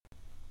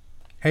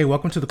Hey,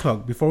 welcome to The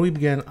Cloak. Before we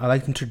begin, I'd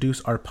like to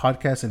introduce our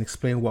podcast and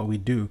explain what we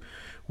do.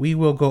 We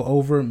will go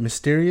over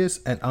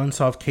mysterious and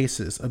unsolved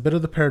cases, a bit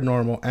of the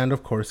paranormal, and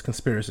of course,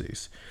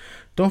 conspiracies.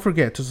 Don't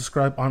forget to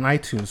subscribe on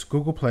iTunes,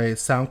 Google Play,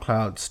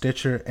 SoundCloud,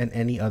 Stitcher, and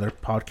any other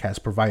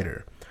podcast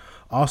provider.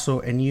 Also,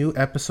 a new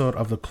episode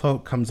of The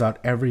Cloak comes out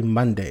every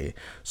Monday,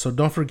 so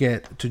don't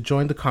forget to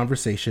join the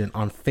conversation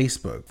on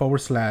Facebook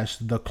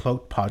 /The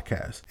Cloaked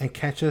Podcast and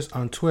catch us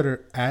on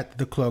Twitter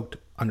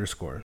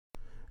 @TheCloaked_.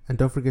 And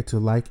don't forget to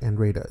like and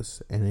rate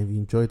us. And if you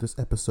enjoyed this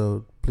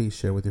episode, please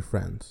share with your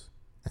friends.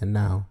 And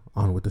now,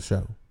 on with the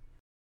show.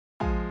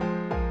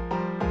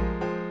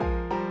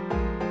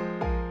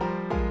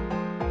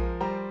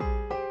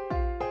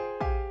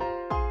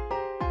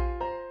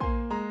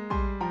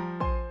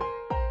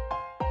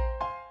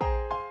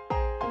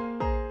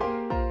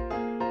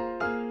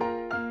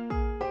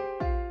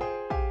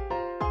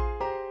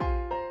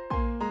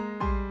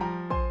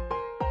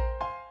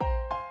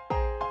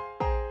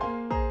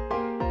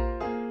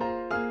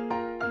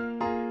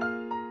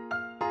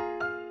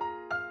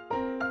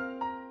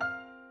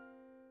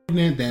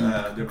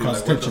 Then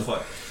caused attention.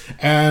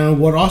 And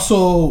what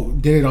also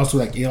did it also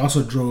like it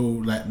also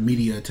drove like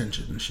media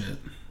attention and shit.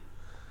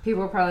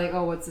 People were probably like,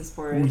 "Oh, what's this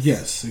for?"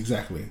 Yes,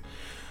 exactly.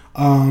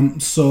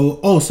 So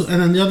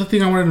and then the other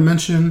thing I wanted to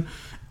mention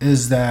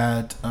is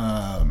that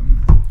a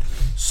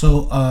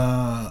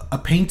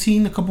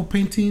couple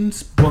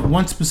paintings, but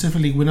one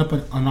specifically went up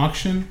at an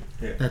auction.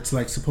 Yeah. That's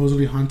like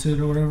supposedly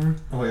haunted or whatever.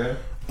 Oh yeah.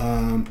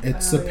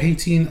 It's a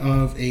painting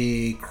of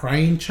a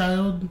crying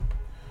child.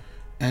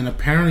 And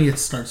apparently it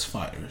starts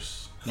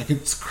fires. Like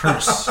it's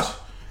cursed.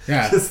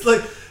 Yeah. Just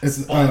like it's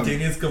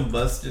spontaneous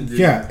combustion, dude.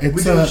 Yeah.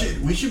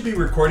 We should be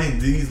recording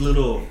these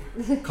little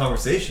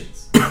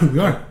conversations. We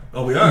are.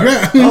 Oh, we are?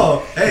 Yeah.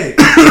 Oh, hey.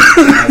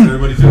 How's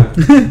everybody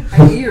doing?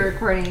 Are you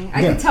recording?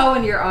 I can tell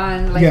when you're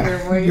on, like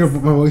your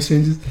voice. My voice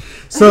changes.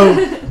 So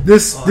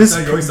this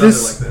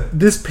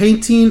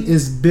painting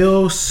is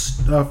Bill.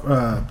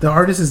 The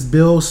artist is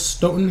Bill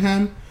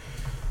Stotenham.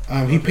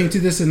 He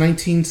painted this in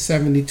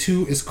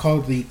 1972. It's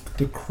called the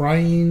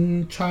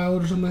Crying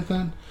Child or something like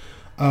that.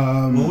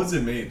 When was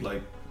it made?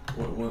 Like,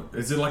 what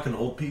is it like an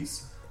old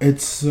piece?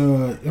 It's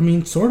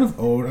sort of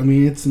old.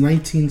 It's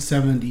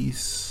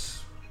 1970s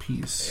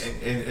piece.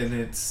 And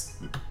it's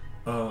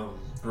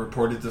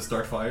reported to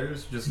start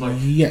fires, just like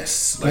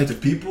yes, like to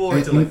people or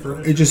to like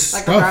furniture. It just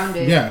like stuff. Around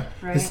it, yeah,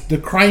 right? It's the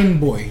Crying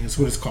Boy is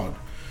what it's called.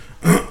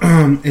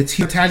 It's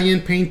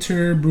Italian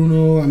painter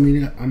Bruno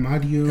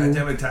Amadio.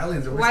 Goddamn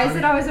Italians! Why is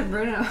it always a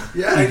Bruno?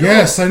 Yeah,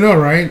 yes, I know,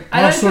 right?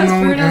 I also don't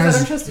trust known Brunos, as I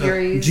don't trust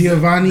Furies.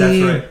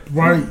 Giovanni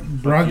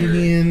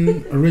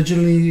Bragalian.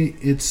 Originally,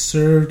 it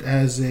served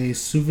as a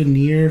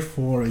souvenir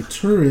for a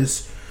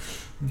tourist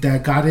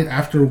that got it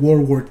after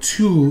World War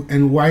II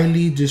and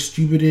widely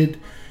distributed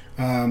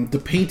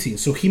the painting.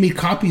 So he made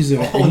copies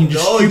of it and he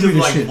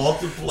distributed shit.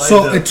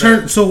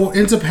 So what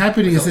ends up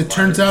happening is it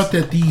turns out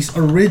that these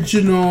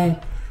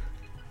original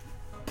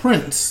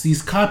prints,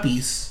 these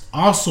copies,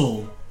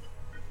 also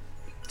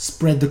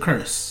spread the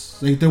curse.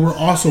 Like they were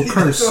also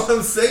cursed. That's what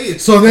I'm saying.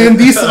 So then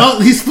these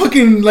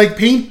fucking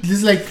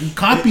these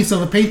copies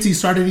of the painting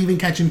started even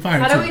catching fire.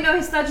 How do we know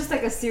he's not just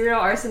like a serial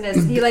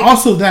arsonist? He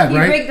also that,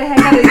 right? He break the heck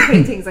out of these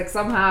paintings like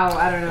somehow.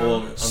 I don't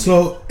know.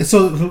 So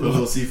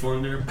little C4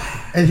 in there.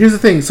 And here's the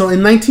thing. So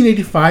in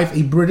 1985,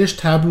 a British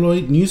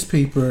tabloid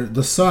newspaper,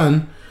 The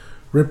Sun,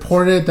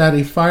 reported that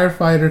a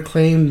firefighter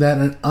claimed that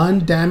an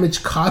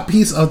undamaged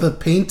copies of the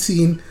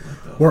painting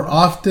were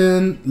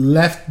often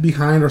left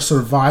behind or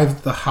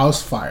survived the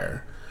house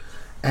fire.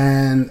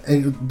 And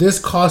this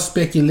caused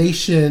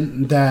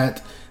speculation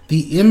that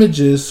the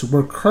images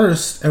were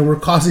cursed and were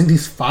causing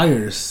these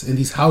fires in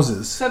these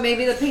houses. So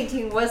maybe the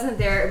painting wasn't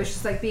there. It was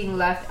just like being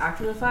left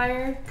after the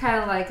fire.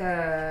 Kind of like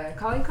a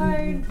calling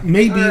card?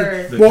 Maybe.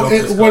 What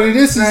it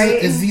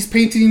is these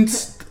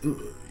paintings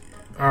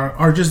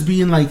are just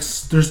being like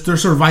they're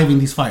surviving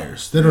these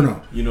fires. They don't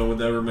know. You know what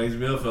that reminds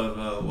me of?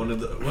 One of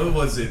the what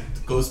was it?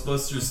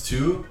 Ghostbusters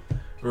 2,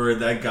 where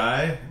that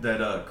guy,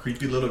 that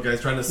creepy little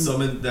guy's trying to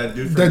summon that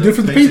dude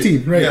from the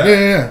painting, right?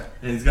 Yeah.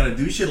 And he's got to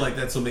do shit like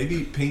that. So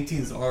maybe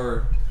paintings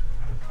are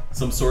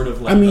some sort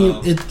of like.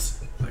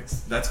 It's like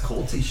that's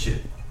culty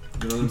shit.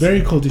 You know what I'm very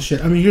saying? culty shit.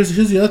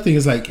 Here's the other thing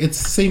is like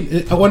it's the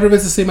same. I wonder if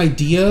it's the same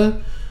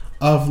idea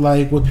of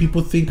like what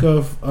people think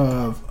of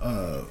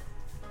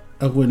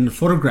when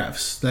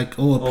photographs, like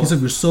a piece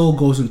of your soul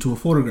goes into a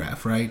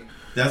photograph, right?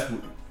 That's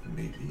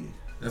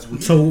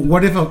weird. So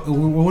what if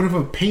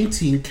a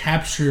painting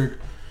captured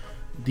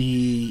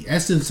the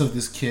essence of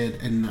this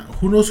kid, and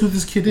who knows who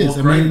this kid is?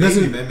 Maybe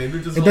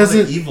there's all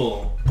the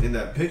evil in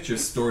that picture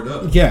stored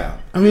up. Yeah,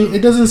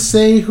 it doesn't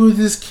say who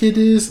this kid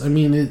is.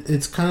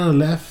 It's kind of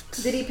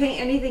left. Did he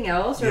paint anything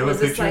else, or was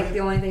this like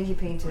the only thing he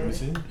painted?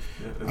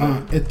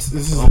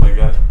 Oh my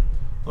god.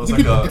 It's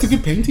a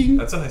good painting.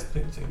 That's a nice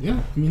painting.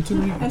 Yeah,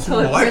 until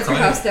it burns your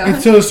house down.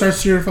 Until it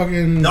starts your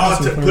fucking. No,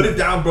 put it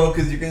down, bro,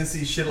 because you're gonna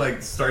see shit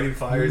like starting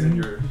fires in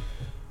your.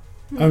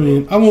 I'll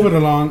move it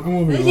along.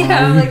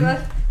 Yeah, I'm like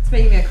that. It's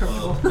making me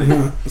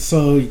uncomfortable.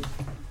 So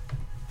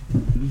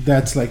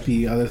that's like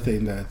the other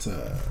thing that's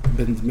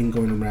been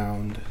going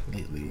around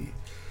lately.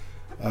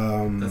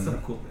 That's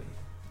not cool, man.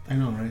 I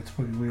know, right? It's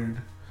fucking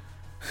weird.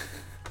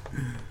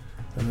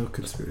 A little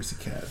conspiracy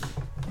cat.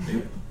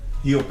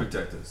 He'll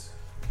protect us.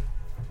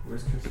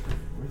 Where's conspiracy?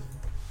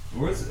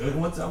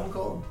 What's that one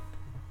called?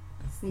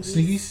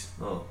 Sneakies?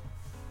 Oh.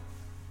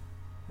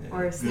 Yeah,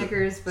 or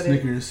Snickers, but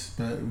Snickers,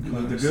 but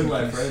the good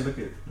life, right? Look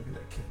at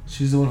that kid.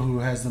 She's the one who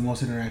has the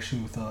most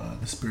interaction with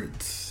the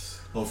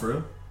spirits. Oh, for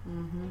real?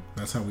 Mm-hmm.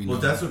 That's how we know.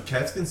 Well, that's what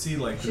cats can see.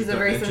 Like she's a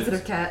very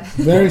sensitive cat.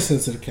 Very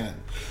sensitive cat.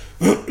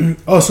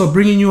 Oh, so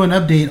bringing you an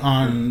update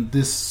on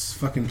this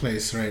fucking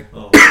place, right?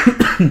 Oh.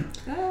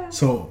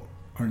 So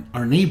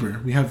our neighbor,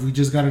 we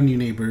just got a new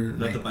neighbor.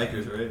 Not the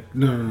bikers, right?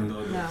 No.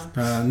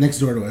 No. Next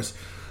door to us.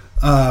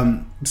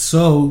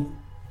 So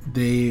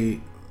the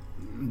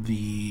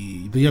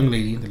young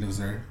lady that lives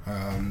there,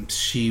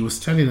 she was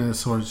telling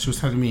us, or she was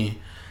telling me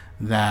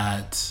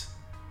that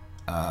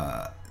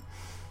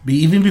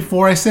even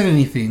before I said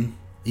anything,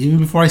 even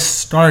before I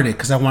started,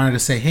 because I wanted to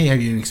say, hey,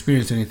 have you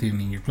experienced anything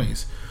in your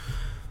place?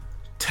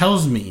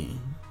 Tells me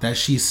that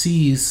she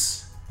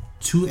sees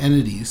two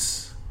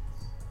entities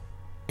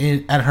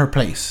at her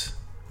place.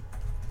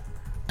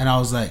 And I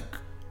was like,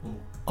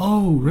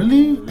 oh,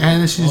 really?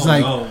 And she's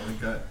like, no, my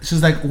God.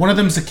 She's like, one of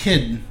them's a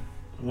kid.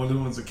 One of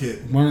them's a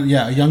kid.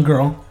 A young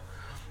girl.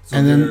 So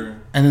and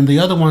then the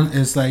other one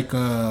is like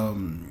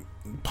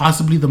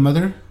possibly the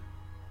mother,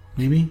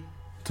 maybe.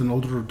 It's an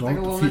older adult,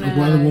 like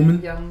another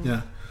woman.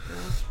 Yeah.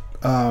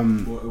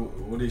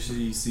 What does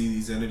she see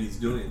these entities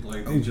doing?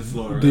 Like they just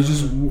float around? They're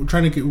just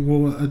trying to get.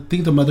 Well, I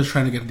think the mother's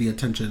trying to get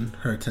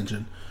her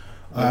attention.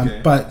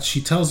 Okay. But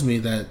she tells me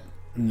that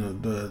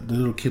the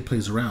little kid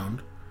plays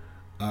around,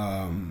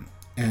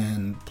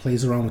 and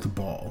plays around with a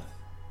ball.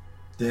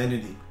 The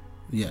entity.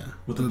 Yeah.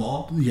 With the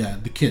ball? Yeah,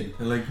 the kid.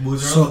 And like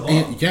moves around the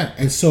ball.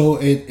 And so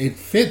it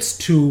fits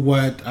to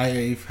what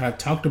I have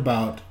talked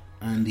about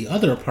on the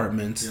other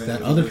apartments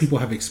that other people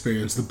have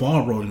experienced, the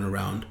ball rolling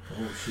around.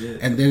 Oh shit.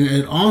 And then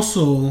it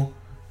also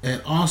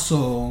what's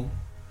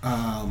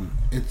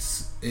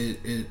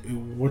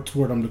the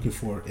word I'm looking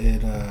for?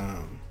 It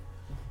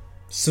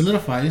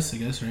solidifies, I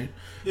guess, right?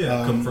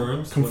 Yeah,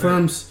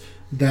 confirms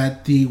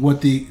that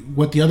what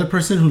the other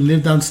person who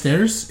lived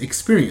downstairs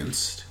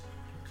experienced.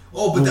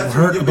 Oh, but that's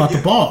heard about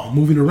the ball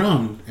moving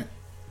around.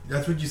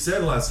 That's what you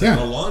said last time,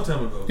 a long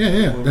time ago.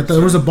 Yeah. That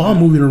there was a ball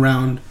moving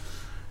around,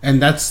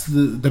 and that's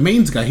the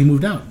mains guy. He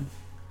moved out.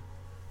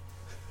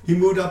 He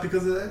moved out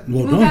because of that?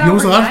 Well, no, there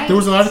was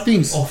a lot of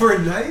things.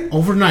 Overnight?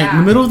 In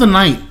the middle of the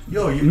night.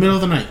 Middle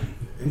of the night.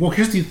 Well,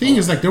 here's the thing: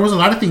 is like there was a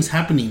lot of things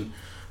happening,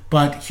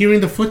 but hearing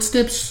the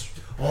footsteps.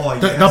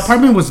 The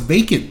apartment was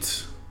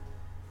vacant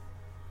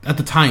at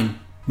the time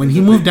when he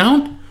moved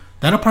down.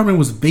 That apartment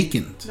was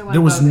vacant.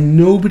 There was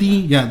nobody.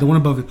 Yeah, the one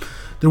above it.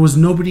 There was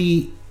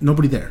nobody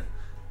there,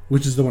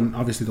 which is the one,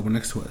 obviously the one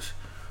next to us.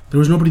 There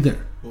was nobody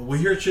there. Well, we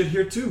hear shit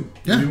here too.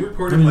 Yeah, we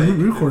recorded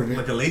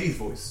like a lady's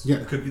voice. Yeah,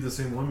 it could be the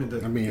same woman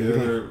that. I mean, we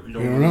don't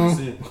know.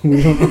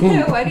 We don't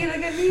know. Why do you look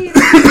at me?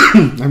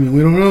 I mean,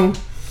 we don't know.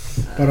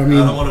 But I mean,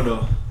 I don't want to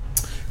know.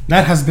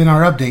 That has been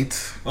our update.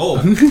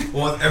 Oh,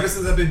 well, ever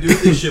since I've been doing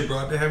this shit, bro,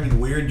 I've been having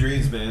weird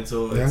dreams, man.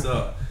 So it's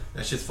that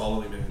shit's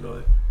following me, man. You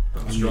know,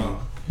 I'm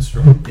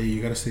strong. Yeah,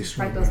 you gotta stay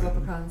strong. Fight those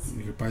leprechauns.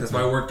 That's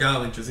why I work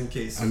out, like, just in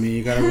case. I mean,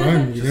 you gotta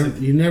run.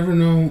 You never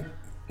know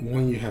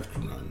when you have to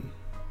run.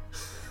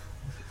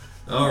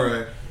 All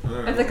right.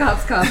 If the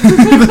cops come.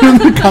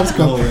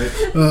 All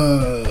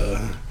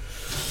right.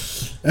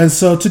 And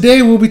so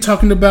today we'll be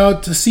talking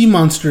about sea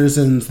monsters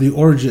and the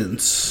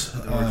origins.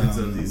 The origins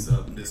of these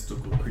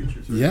mystical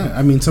creatures. Right? Yeah,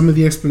 I mean, some of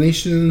the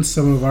explanations,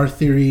 some of our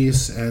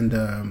theories, and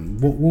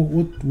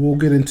we'll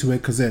get into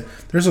it because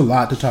there's a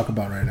lot to talk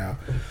about right now.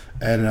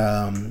 And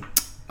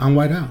I'm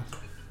White Owl.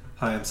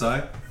 Hi, I'm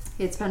Sai.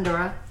 It's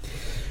Pandora.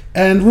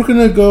 And we're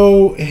gonna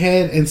go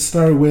ahead and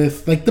start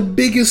with like the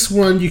biggest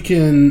one you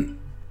can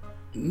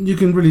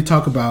really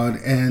talk about,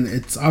 and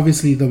it's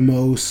obviously the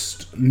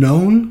most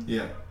known.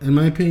 Yeah. In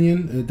my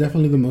opinion,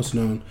 definitely the most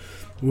known,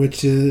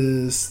 which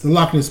is the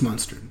Loch Ness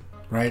Monster,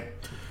 right?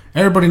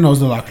 Everybody knows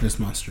the Loch Ness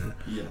Monster.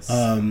 Yes.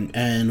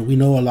 And we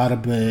know a lot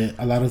of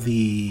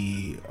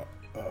the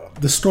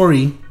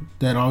story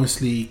that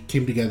obviously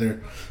came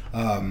together,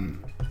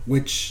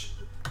 which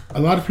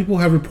a lot of people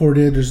have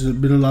reported. There's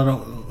been a lot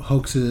of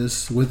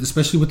hoaxes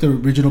especially with the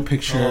original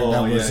picture.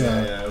 Oh, it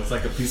was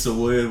like a piece of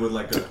wood with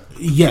like a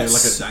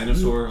like a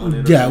dinosaur on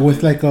it. Yeah,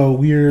 with like a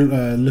weird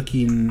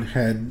looking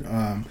head.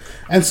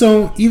 And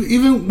so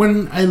even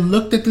when I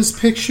looked at this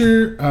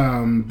picture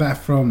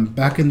back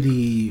in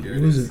the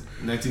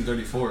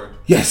 1934.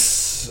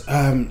 Yes,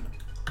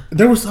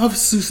 there was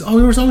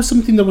always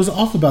something that was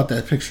off about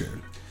that picture.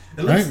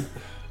 Right?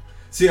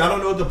 See, I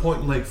don't know the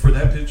point. Like for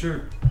that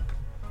picture,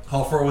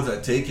 how far was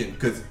that taken?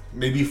 Because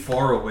maybe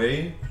far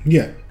away.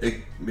 Yeah.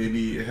 It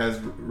has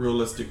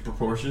realistic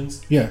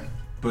proportions. Yeah.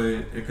 But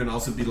it can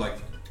also be like,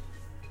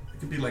 it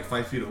could be like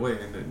 5 feet away,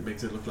 and it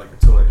makes it look like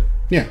a toy.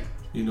 Yeah.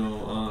 You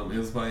know, it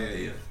was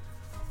by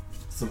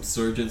some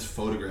surgeon's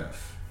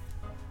photograph.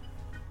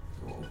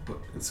 but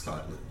in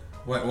Scotland.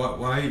 Why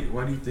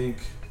do you think?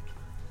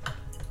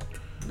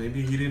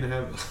 Maybe he didn't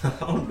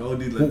have. I don't know,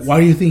 dude.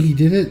 Why do you think he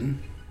did it?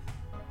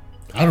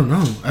 I don't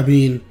know. I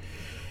mean,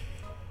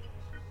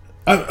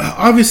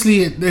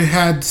 obviously, it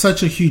had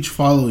such a huge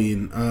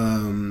following.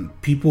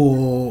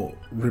 People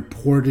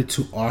reported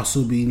to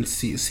also being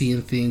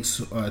seeing things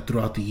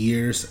throughout the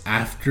years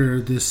after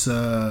this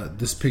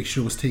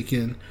picture was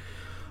taken.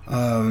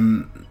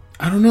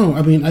 I don't know.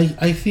 I mean,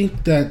 I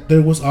think that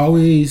there was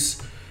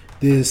always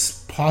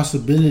this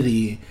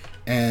possibility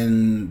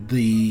and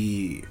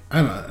I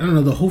don't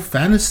know, the whole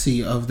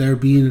fantasy of there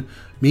being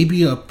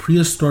maybe a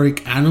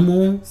prehistoric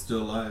animal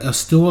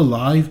still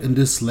alive in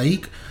this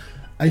lake.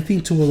 I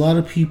think to a lot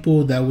of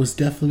people that was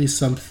definitely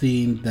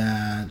something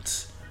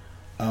that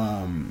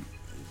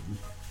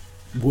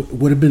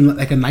would have been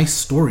like a nice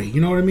story.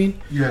 You know what I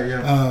mean?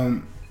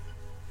 Yeah.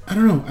 I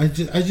don't know. I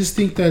just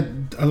think that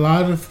a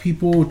lot of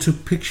people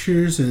took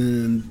pictures,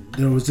 and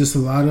there was just a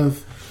lot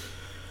of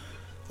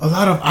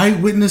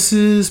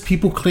eyewitnesses,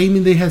 people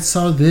claiming they had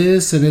saw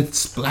this, and it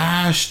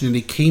splashed and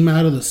it came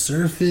out of the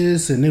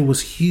surface and it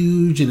was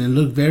huge and it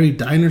looked very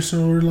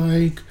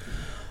dinosaur-like.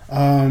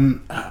 I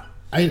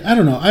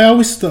don't know. I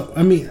always thought,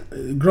 I mean,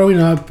 growing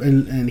up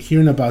and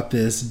hearing about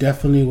this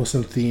definitely was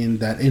something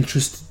that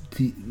interested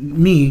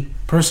me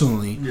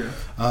personally.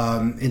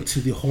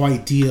 Into the whole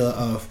idea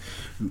of,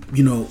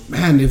 you know,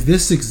 man, if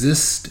this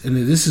exists and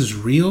if this is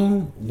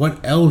real, what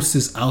else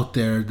is out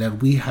there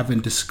that we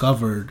haven't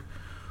discovered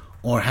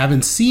or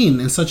haven't seen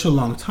in such a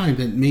long time,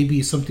 that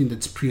maybe something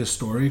that's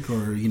prehistoric,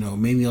 or, you know,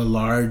 maybe a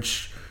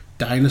large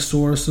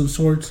dinosaur of some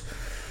sort.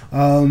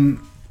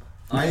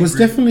 Was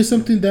definitely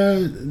something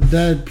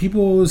that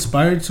people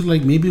aspired to,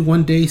 like, maybe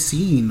one day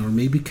seeing, or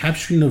maybe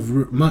capturing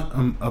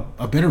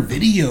a better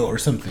video or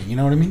something. You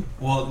know what I mean?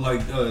 Well,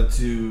 like,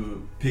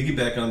 to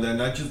piggyback on that,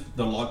 not just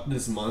the Loch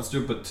Ness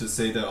Monster, but to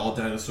say that all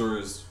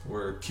dinosaurs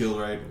were killed,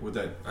 right, with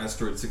that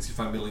asteroid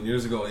 65 million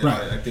years ago. And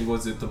right. I think,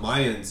 was it the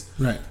Mayans?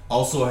 Right.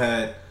 Also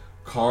had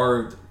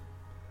carved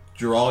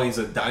drawings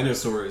of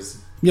dinosaurs.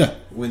 Yeah.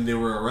 When they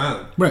were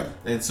around. Right.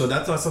 And so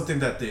that's not something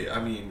that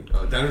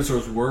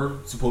dinosaurs were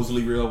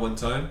supposedly real at one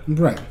time.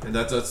 Right. And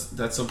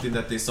that's something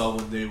that they saw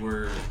when they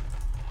were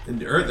in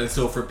the earth. And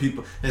so for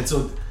people, and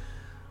so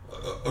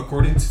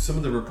according to some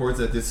of the reports,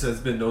 that this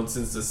has been known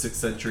since the 6th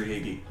century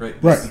AD,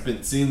 right? This has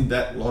been seen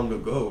that long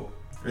ago.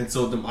 And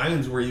so the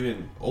Mayans were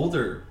even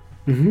older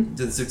than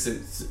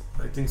 6th,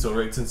 I think so,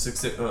 right? Since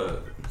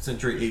 6th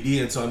century AD.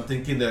 And so I'm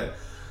thinking that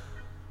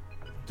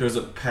there's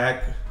a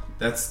pack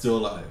that's still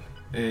alive.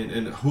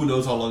 And who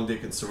knows how long they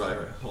can survive?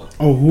 Who knows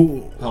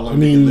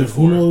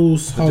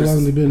how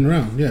long they've been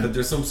around? Yeah, but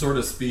there's some sort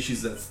of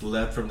species that's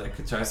left from that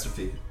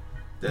catastrophe.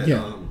 That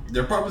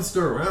they're probably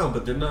still around,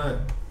 but they're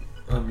not.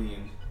 I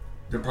mean,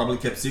 they're probably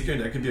kept secret.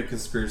 That could be a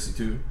conspiracy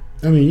too.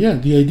 I mean, yeah,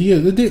 the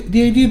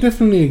idea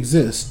definitely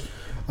exists.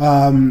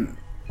 And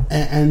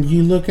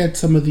you look at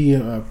some of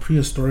the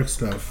prehistoric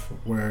stuff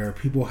where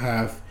people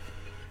have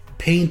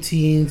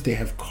paintings, they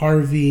have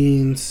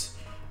carvings.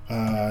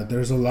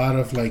 There's a lot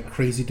of like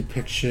crazy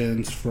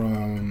depictions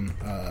from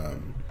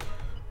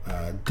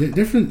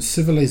different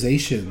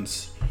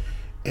civilizations,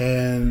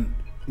 and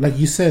like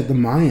you said, the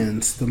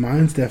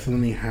Mayans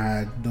definitely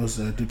had those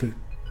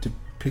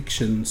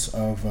depictions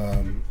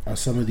of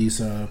some of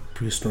these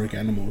prehistoric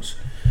animals,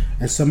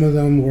 and some of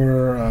them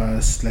were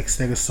like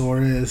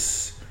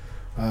Stegosaurus.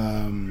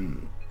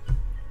 I'm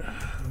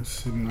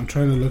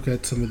trying to look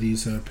at some of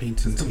these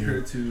paintings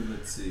compared here. To,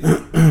 let's see.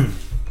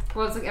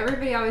 Well, it's like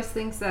everybody always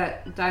thinks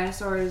that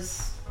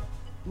dinosaurs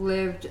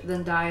lived,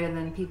 then died, and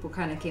then people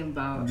kind of came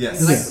about.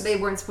 Yes. Like they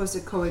weren't supposed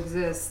to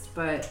coexist,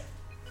 but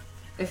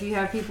if you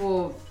have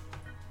people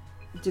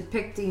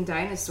depicting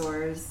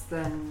dinosaurs,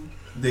 then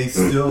they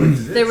still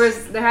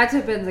exist. There had to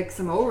have been like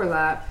some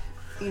overlap,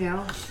 you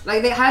know?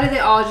 Like how did they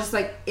all just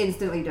like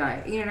instantly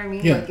die? You know what I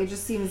mean? Yeah. Like it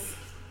just seems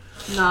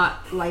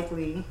not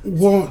likely.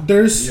 Well,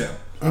 there's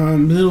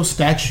little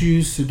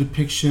statues to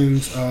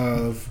depictions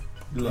of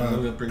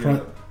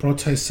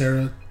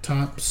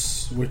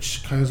Protoceratops,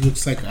 which kind of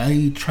looks like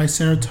a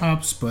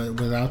Triceratops, but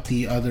without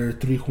the other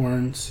 3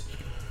 horns.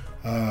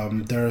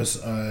 There's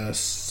a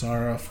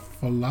Saurolophus.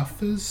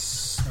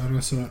 I'm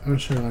not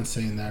sure if I'm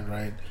saying that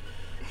right.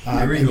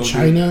 In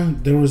China,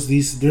 there's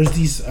these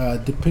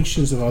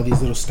depictions of all these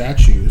little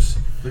statues.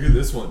 Look at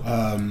this one.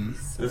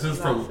 This is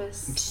from. I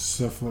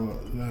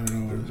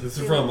don't know. This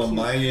is from a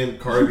Mayan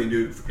carving,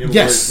 dude.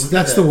 Yes,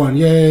 that's the one.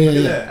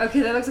 Yeah.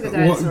 Okay, that looks like a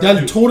dinosaur.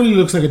 That totally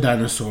looks like a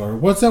dinosaur.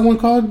 What's that one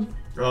called?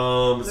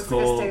 It's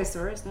called like a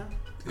Stegosaurus, no?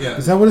 Yeah.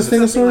 Is that what a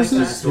Stegosaurus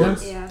is?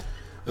 Yeah.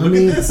 Look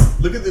at this.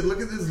 Look at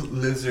this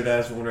lizard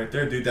ass one right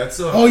there, dude. That's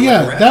that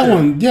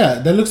one. Yeah,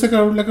 that looks like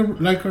a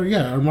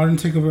modern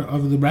take of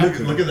the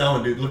raptor. Look at that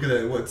one, dude. Look at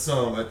that. What's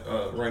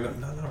right now?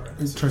 No,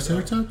 right.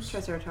 Triceratops.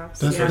 That's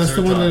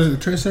the one.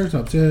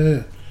 Triceratops.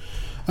 Yeah.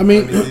 I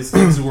mean, these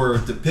things were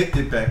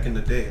depicted back in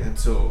the day, and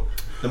so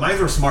the Mayans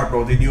were smart,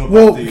 bro. They knew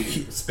about the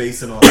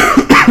space and all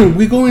that.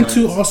 We go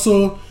into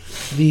also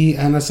the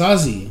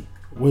Anasazi,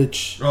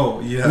 which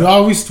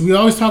we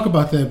always talk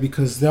about that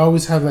because they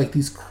always have like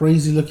these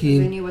crazy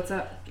looking. Vinny, what's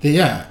up?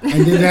 And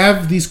then they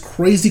have these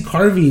crazy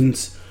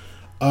carvings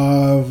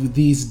of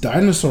these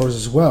dinosaurs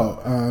as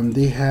well.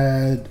 They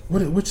had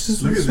which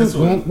is this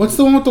one? What's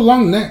the one with the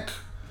long neck?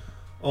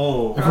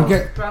 Oh, I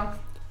forget.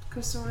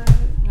 Bronchosaurus?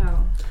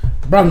 No.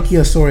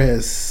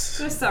 Bronchiosaurus.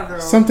 There's several.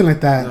 Something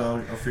like that.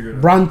 No, I'll figure it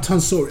out.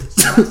 Brontosaurus.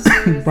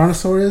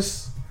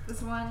 Brontosaurus.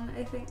 This one,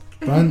 I think.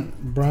 I don't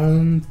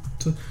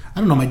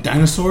know my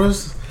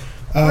dinosaurs.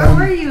 Where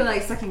were you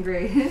like second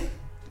grade?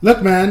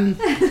 Look, man.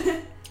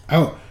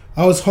 I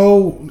was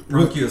whole.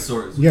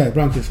 Bronchiosaurus. Yeah,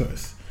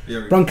 Bronchiosaurus.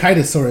 Yeah,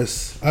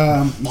 Bronchitosaurus.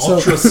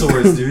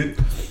 Ultrasaurus, dude.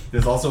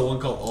 There's also one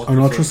called Ultrasaurus. An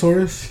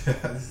Ultrasaurus?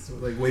 Yeah, it's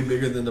like way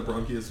bigger than the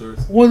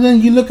Bronchiosaurus. Well, then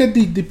you look at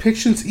the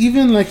depictions,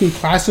 even like in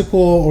classical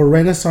or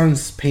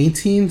Renaissance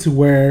paintings,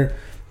 where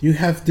you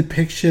have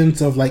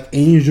depictions of like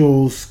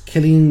angels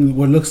killing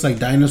what looks like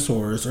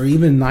dinosaurs, or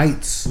even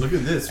knights. Look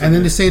at this. And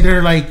then they say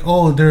they're like,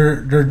 oh,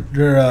 they're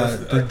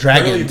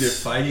dragons. They're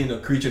fighting a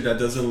creature that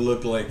doesn't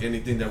look like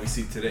anything that we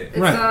see today. It's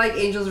not like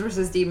angels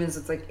versus demons.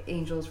 It's like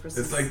angels versus.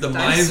 It's like the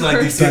dinosaurs. minds, like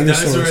they see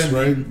dinosaurs, and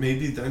right?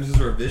 maybe dinosaurs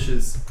are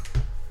vicious.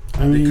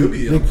 I mean, they could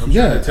be. I'm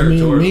yeah, sure I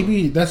mean,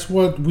 maybe that's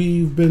what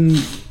we've been.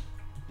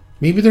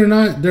 Maybe they're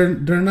not. They're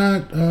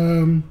not.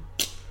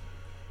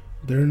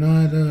 They're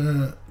not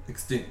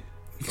extinct.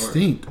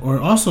 Or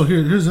also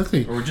here's the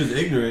thing. Or we're just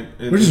ignorant.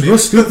 We're just real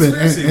stupid.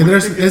 And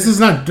this is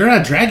not. They're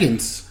not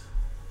dragons.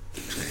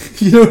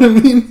 You know what I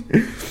mean?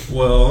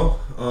 Well,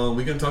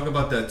 we can talk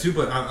about that too.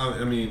 But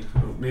I mean,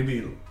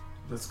 maybe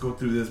let's go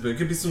through this. But it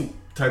could be some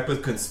type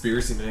of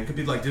conspiracy, man. It could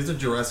be like there's a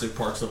Jurassic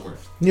Park somewhere.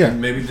 Yeah. And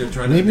maybe they're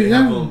trying to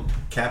have them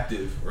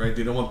captive, right?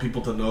 They don't want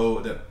people to know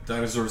that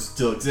dinosaurs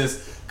still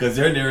exist because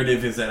their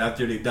narrative is that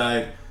after they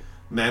died,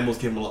 mammals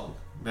came along.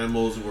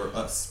 Mammals were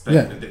us back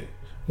in the day.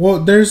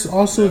 Well, there's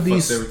also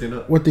these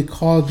what they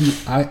call the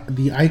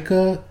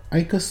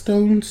Ica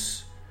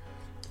stones,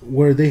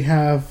 where they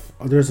have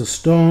there's a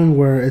stone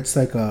where it's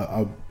like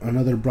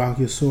another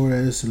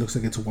Bronchiosaurus. It looks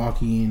like it's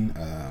walking,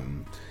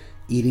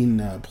 eating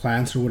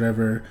plants or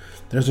whatever.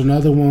 There's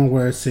another one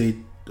where it's a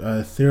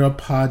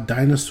theropod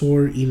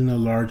dinosaur eating a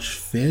large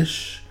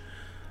fish.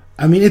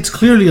 I mean, it's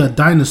clearly a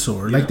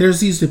dinosaur. Yeah. Like there's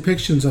these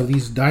depictions of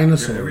these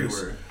dinosaurs. They're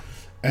everywhere.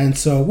 And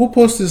so we'll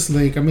post this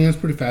link. I mean, it's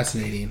pretty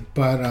fascinating.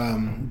 But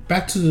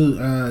back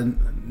to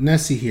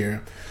Nessie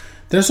here.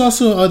 There's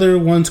also other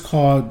ones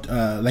called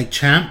like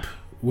Champ,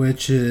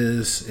 which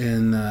is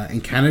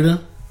in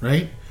Canada,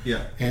 right?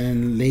 Yeah.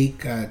 And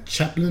Lake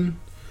Chaplin,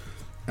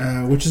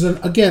 which is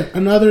again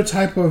another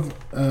type of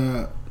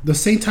the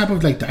same type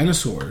of like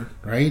dinosaur,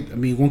 right? I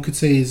mean, one could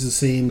say is the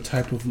same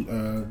type of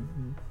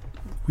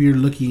weird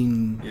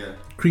looking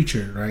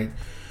creature, right?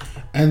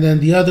 And then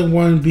the other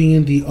one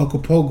being the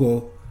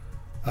Okopogo.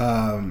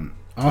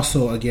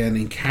 Also again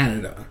in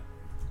Canada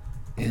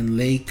in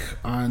Lake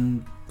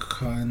Okanagan,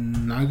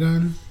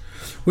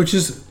 which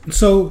is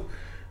so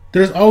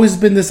there's always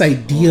been this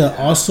idea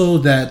also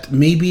that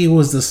maybe it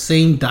was the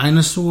same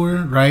dinosaur,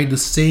 right? The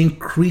same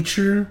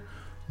creature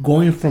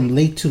going from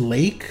lake to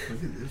lake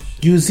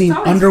using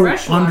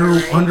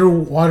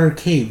underwater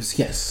caves.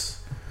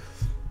 Yes,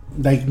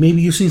 like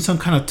maybe using some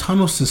kind of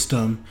tunnel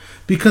system,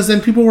 because then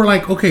people were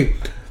like, okay,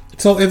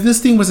 so if this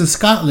thing was in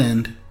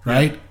Scotland,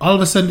 right? All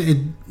of a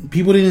sudden,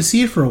 people didn't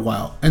see it for a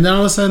while, and then all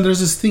of a sudden, there's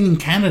this thing in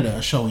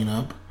Canada showing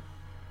up,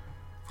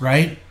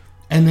 right?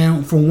 And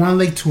then from one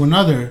lake to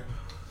another,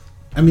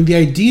 I mean, the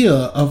idea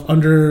of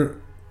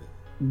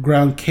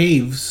underground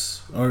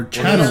caves or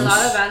channels. A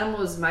lot of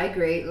animals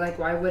migrate. Like,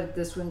 why would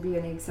this one be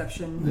any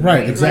exception?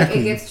 Right, exactly.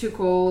 Like, it gets too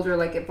cold, or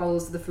like it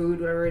follows the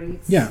food, whatever it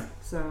eats. Yeah.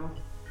 So.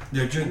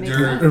 They're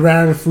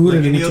ran out of food like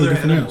and any went to other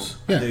different animal. animals.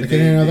 Yeah, like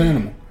any other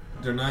animal.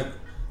 They're not.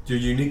 They're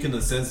unique in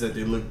the sense that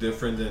they look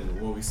different than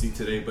what we see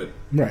today, but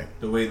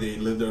the way they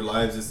live their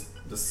lives is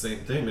the same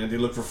thing, man. They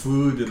look for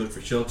food, they look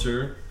for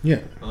shelter.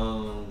 Yeah.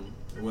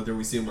 Whether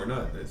we see them or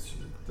not, that's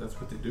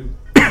what they do.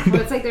 Well,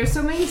 it's like there's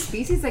so many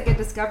species that get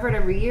discovered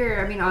every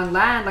year. I mean, on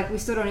land, like we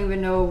still don't even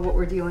know what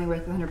we're dealing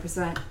with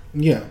 100%.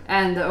 Yeah.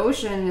 And the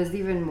ocean is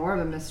even more of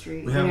a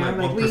mystery. We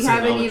have we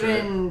haven't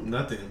even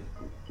nothing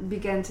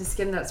begun to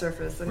skim that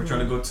surface. We're trying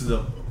to go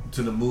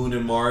to the moon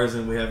and Mars,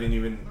 and we haven't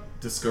even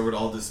discovered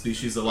all the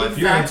species of life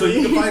here. And so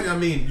you can find. I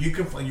mean, you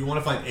want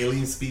to find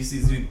alien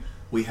species, dude.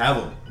 We have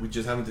them. We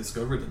just haven't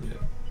discovered them yet.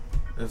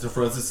 And so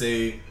for us to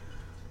say,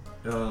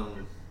 it's a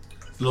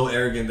little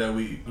arrogant that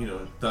we,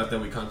 thought that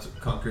we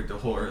conquered the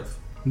whole Earth.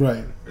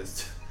 Right.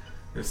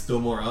 There's still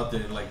more out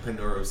there. Like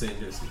Pandora was saying,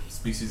 there's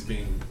species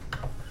being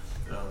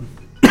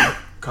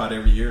caught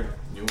every year.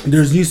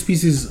 There's new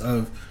species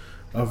of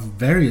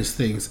various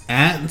things.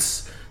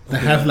 Ants that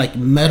have like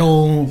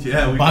metal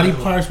body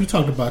parts. We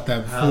talked about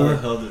that before. How the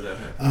hell did that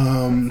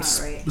happen?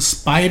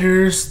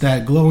 Spiders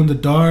that glow in the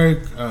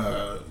dark.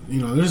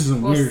 There's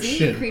some weird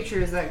shit.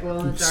 Creatures that glow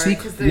in the dark.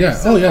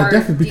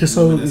 Definitely, because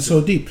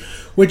so deep.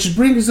 Which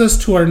brings us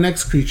to our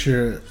next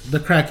creature, the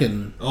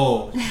Kraken.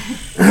 Oh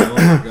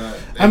my god!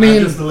 I mean,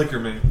 not just the liquor,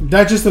 man.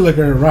 That's just the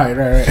liquor, right.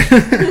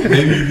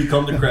 Maybe you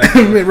become the crack.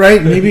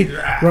 Right? Maybe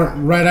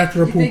right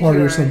after a pool party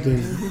or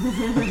something.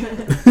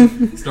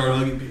 Start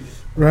hugging people.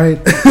 Right.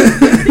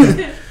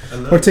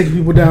 Or taking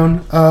people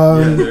down.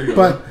 There you go.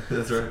 But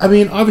that's right. I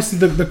mean, obviously,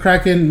 the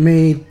Kraken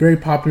made very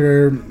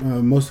popular.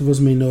 Most of us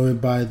may know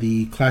it by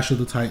the Clash of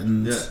the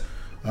Titans.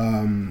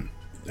 Yeah.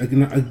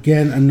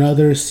 Again,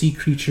 another sea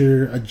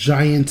creature, a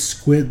giant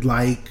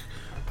squid-like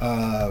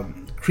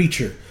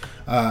creature,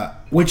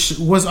 which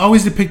was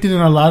always depicted in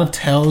a lot of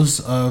tales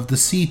of the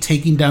sea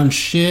taking down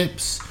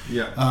ships,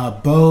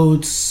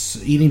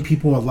 boats, eating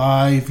people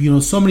alive.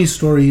 So many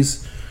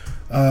stories.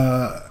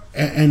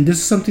 And this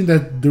is something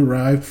that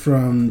derived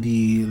from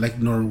the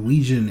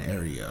Norwegian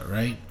area,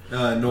 right?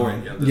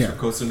 Norway, the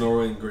coast of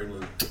Norway and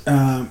Greenland.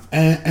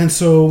 And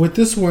so with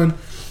this one,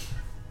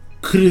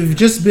 could have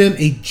just been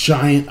a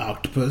giant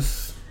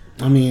octopus.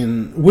 I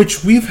mean,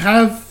 which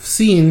have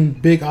seen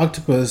big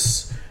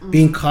octopus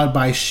being caught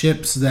by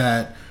ships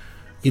that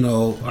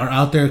are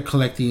out there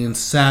collecting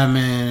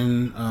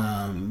salmon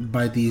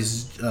by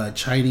these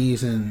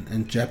Chinese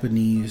and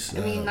Japanese.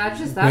 I mean, not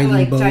just that,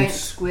 but boats. giant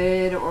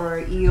squid or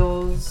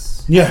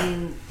eels. Yeah. I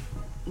mean,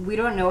 we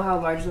don't know how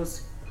large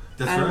those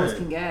animals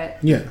can get.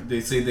 Yeah.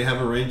 They say they have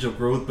a range of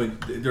growth, but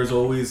there's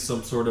always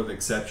some sort of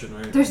exception,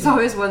 right? There's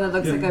always one that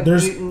looks like a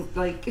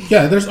mutant,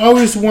 Yeah, there's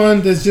always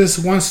one that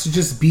just wants to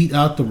just beat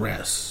out the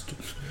rest.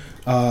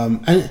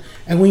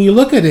 And when you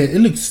look at it,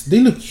 they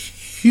look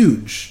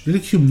huge. They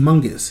look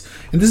humongous.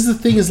 And this is the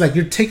thing: is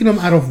you're taking them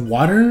out of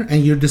water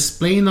and you're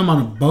displaying them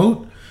on a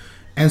boat,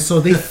 and so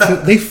they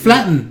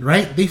flatten,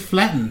 right? They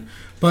flatten.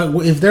 But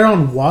if they're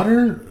on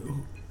water,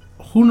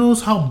 who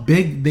knows how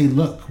big they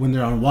look when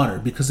they're on water,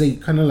 because they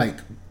kind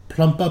of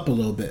plump up a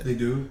little bit. They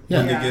do. Yeah.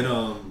 When they get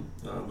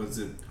what's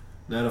it?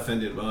 Not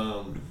offended.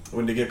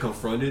 When they get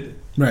confronted,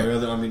 right?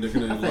 Or I mean, they're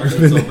gonna enlarge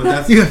themselves. But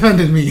that's you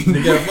offended me.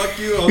 They gotta fuck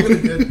you. I'm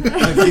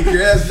gonna kick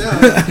your ass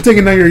down. I'm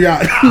taking down your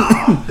yacht.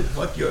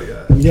 Fuck your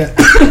yacht. Yeah.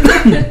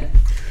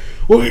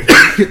 Well,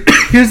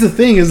 here's the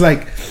thing: is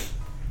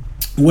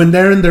when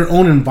they're in their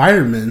own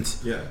environment,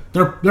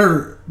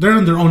 they're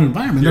in their own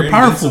environment. They're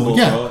powerful.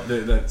 Yeah.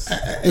 That's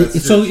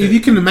so if you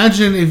can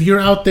imagine, if you're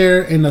out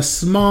there in a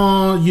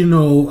small,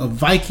 a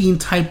Viking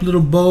type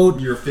little boat,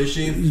 you're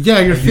fishing. Yeah,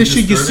 you're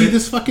fishing. You see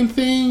this fucking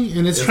thing,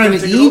 and it's trying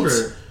to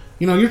eat.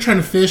 You're trying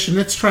to fish, and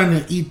it's trying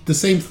to eat the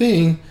same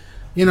thing.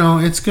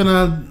 It's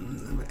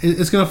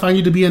gonna find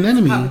you to be an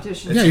enemy.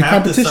 Competition. Yeah, your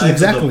competition,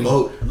 exactly.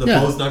 The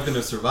boat's not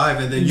gonna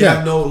survive, and then you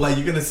have no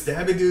you're gonna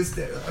stab it, dude.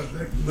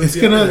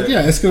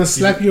 It's gonna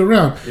slap you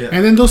around,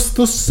 and then those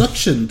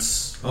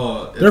suctions.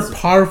 Oh, they're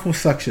powerful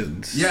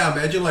suctions. Yeah,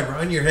 imagine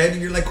around your head,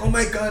 and you're like, oh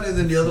my god, and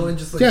then the other one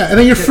just and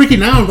then you're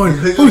freaking out, going,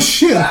 oh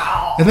shit,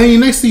 and then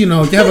next thing you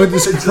know, you have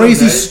this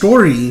crazy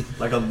story,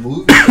 like a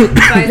movie. So I'm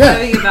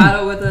having a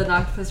battle with an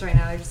octopus right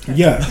now. I just can't.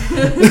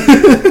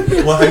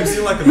 Well, have you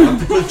seen an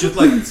octopus just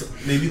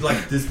maybe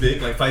this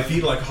big, 5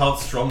 feet, how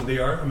strong they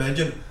are?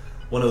 Imagine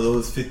one of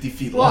those 50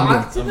 feet long.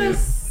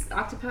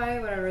 Octopi,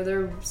 whatever,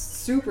 they're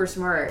super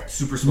smart.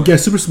 Super smart. Yeah,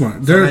 super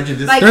smart. They're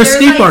they're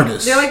escape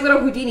artists. They're like little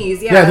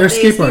Houdinis. Yeah, they're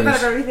escape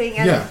artists. Out of everything,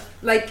 and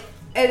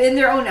and in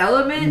their own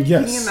element.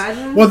 Yes. Can you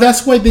imagine? Well,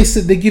 that's why they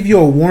said they give you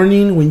a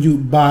warning when you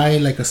buy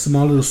a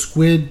small little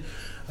squid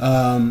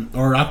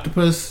or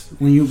octopus.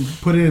 When you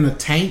put it in a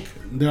tank,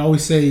 they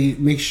always say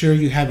make sure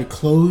you have it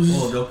closed.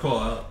 Oh, they'll crawl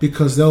out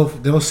because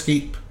they'll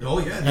escape. Oh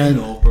yeah, they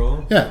know,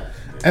 bro. Yeah,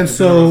 and they've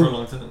been around for a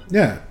long time.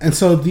 Yeah, and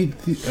so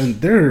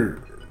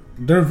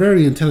they're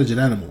very intelligent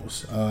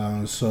animals.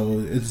 So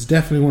it's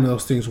definitely one of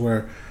those things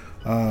where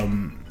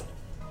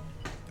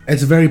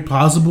it's very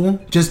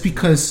plausible, just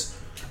because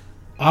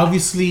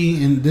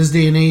obviously in this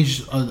day and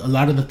age, a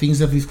lot of the things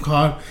that we've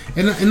caught,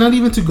 and not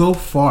even to go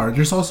far,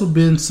 there's also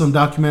been some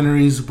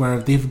documentaries where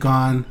they've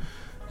gone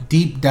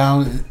deep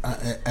down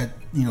at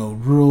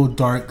rural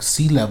dark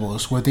sea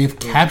levels where they've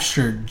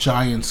captured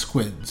giant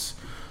squids.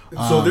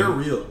 So they're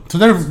real. So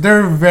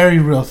they're a very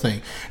real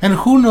thing. And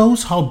who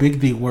knows how big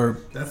they were.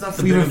 That's not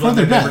the biggest one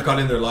they've ever caught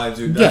in their lives,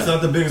 dude. That's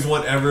not the biggest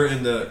one ever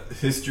in the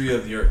history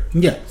of the earth.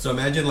 Yeah. So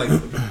imagine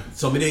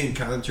somebody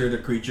encountered a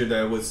creature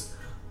that was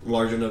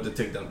large enough to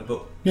take down the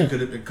boat. Yeah.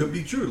 It could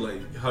be true.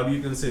 How are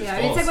you going to say it's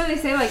false? Yeah, it's when they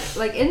say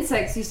like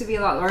insects used to be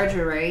a lot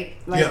larger, right?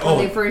 When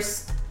they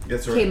first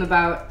came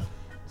about.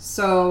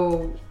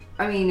 So,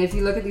 I mean, if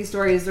you look at these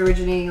stories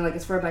originating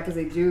as far back as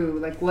they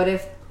do, what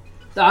if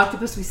the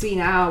octopus we see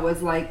now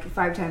was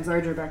 5 times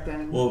larger back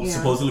then? Well,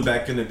 supposedly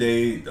back in the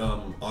day,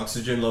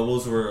 oxygen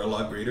levels were a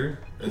lot greater,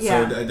 and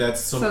so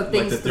that's so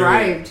things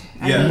thrived.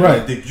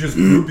 Right. They just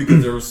grew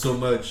because there was so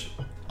much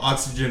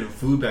oxygen and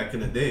food back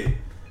in the day,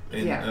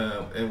 and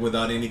and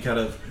without any kind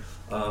of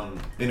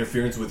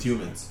interference with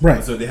humans. Right.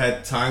 And so they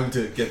had time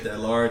to get that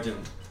large. And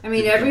I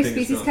mean, every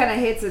species kind of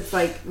hits its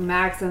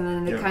max, and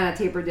then they kind of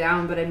taper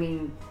down. But I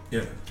mean,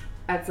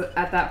 at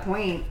that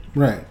point,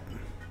 right.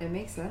 It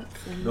makes sense.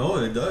 No,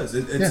 it does.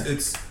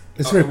 It's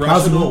very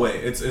plausible way.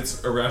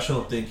 It's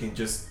irrational thinking.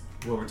 Just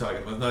what we're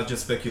talking about, not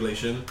just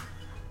speculation.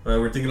 Right?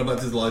 We're thinking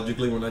about this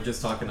logically. We're not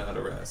just talking out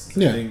of our ass.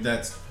 I think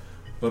that's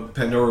what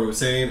Pandora was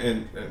saying,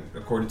 and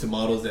according to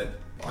models that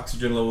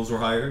oxygen levels were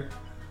higher,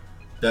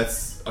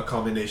 that's a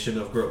combination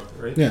of growth,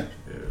 right? Yeah.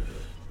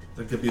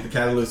 That could be the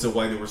catalyst of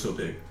why they were so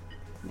big.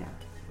 Yeah.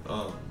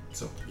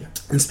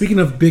 And speaking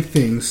of big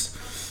things,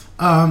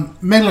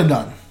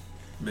 Megalodon.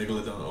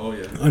 Oh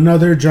yeah.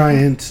 Another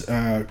giant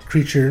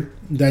creature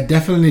that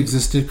definitely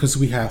existed because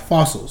we have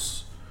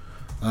fossils.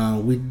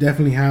 We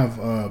definitely have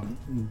a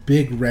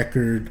big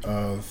record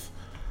of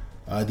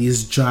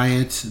these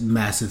giant,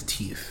 massive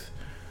teeth.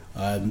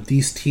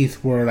 These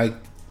teeth were like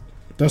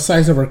the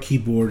size of our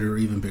keyboard or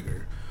even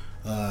bigger.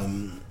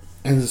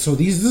 And so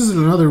this is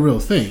another real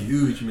thing.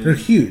 Huge, man. They're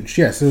huge.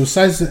 Yes,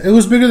 it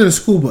was bigger than a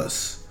school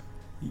bus.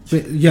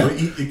 Yeah,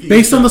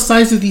 based on the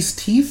size of these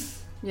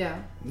teeth. Yeah,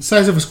 the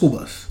size of a school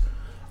bus.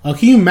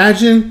 Can you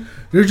imagine?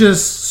 You're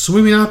just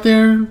swimming out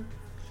there,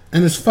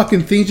 and this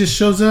fucking thing just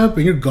shows up,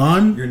 and you're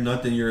gone. You're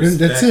nothing.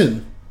 That's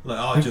it.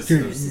 Like, just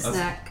a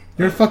snack.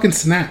 You're a fucking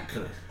snack.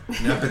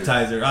 An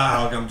appetizer.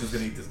 I'm just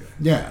gonna eat this guy.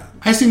 Yeah,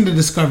 I seen the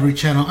Discovery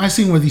Channel. I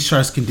seen what these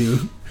sharks can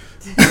do.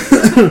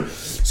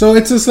 So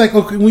it's just like,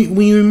 okay,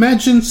 when you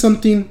imagine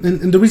something,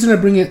 and the reason I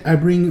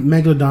bring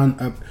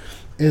Megalodon up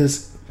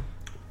is,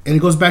 and it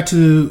goes back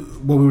to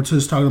what we were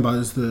just talking about,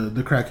 is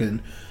the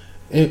Kraken.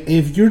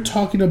 If you're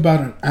talking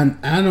about an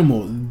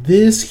animal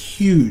this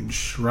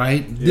huge,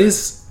 right? Yeah.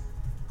 This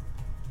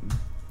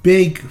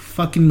big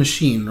fucking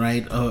machine,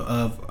 right?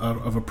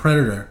 Of a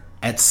predator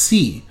at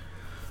sea.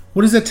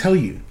 What does that tell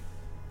you?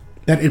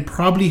 That it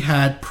probably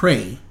had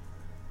prey.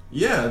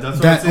 Yeah, that's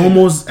what that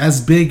almost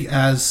as big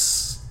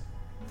as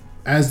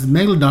the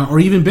Megalodon, or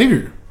even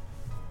bigger.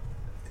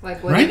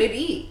 Like, what did it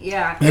eat?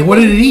 Yeah. Like, what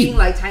did it eat?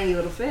 Like tiny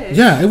little fish.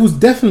 Yeah, it was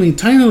definitely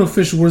tiny little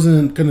fish.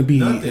 Wasn't going to be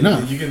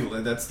enough.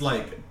 That's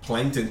like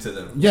plankton to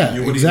them. Yeah,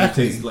 you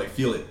exactly. Even taste,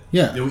 feel it.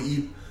 Yeah, they would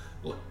eat.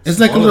 It's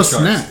like a little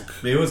sharks. snack.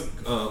 Maybe it was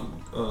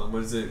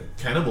what is it?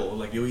 Cannibal.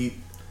 Like you eat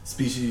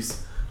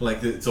species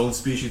like its own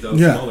species that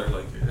was smaller.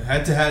 Like it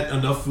had to have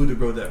enough food to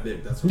grow that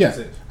big. That's what I'm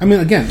saying. I mean,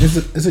 again,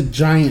 it's a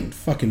giant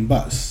fucking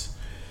bus.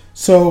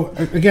 So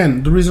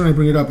again, the reason I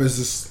bring it up is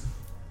this.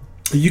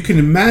 You can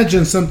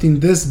imagine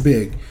something this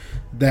big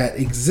that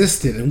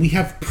existed, and we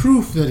have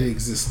proof that it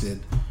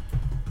existed.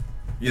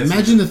 Yes,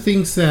 imagine the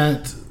things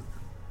that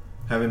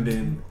haven't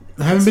been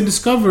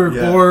discovered,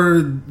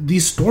 or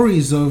these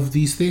stories of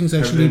these things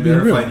actually being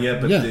real.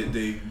 Yet, but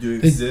they do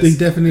exist. They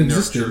definitely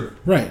existed.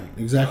 Right,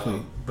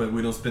 exactly. But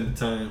we don't spend the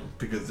time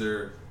because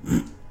they're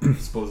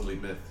supposedly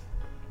myth.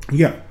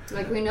 Yeah.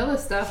 Like, we know the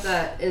stuff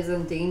that is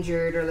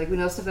endangered, or like we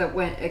know stuff that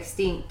went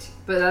extinct,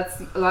 but that's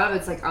a lot of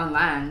it's like on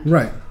land.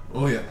 Right.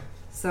 Oh yeah.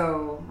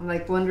 So I'm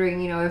like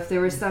wondering, if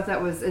there was stuff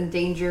that was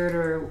endangered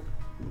or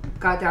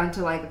got down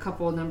to like a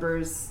couple of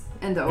numbers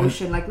in the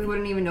ocean, like we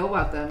wouldn't even know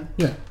about them.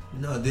 Yeah.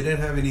 No, they didn't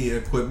have any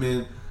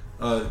equipment,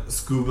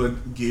 scuba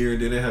gear.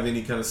 They didn't have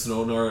any kind of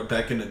sonar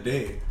back in the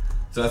day.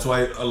 So that's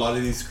why a lot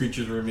of these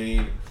creatures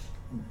remain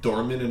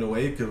dormant in a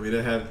way, because we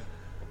didn't have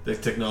the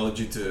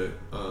technology to,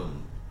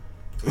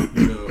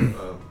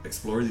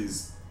 explore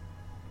these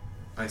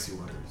icy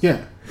waters.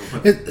 Yeah.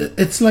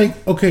 It's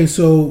like, okay,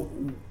 so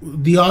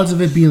the odds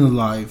of it being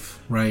alive,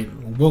 right?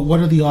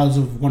 What are the odds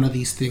of one of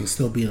these things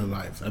still being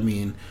alive? I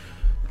mean,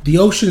 the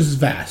ocean is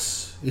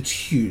vast. It's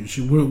huge.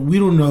 We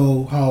don't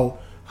know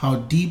how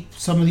deep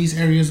some of these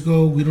areas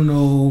go. We don't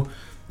know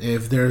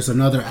if there's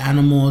another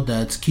animal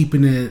that's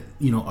keeping it,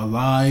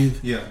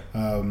 alive. Yeah.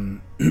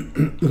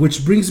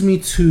 Which brings me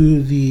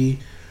to the,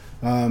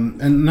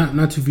 and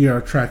not to veer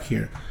our track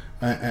here,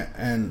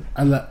 and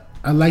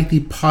I like the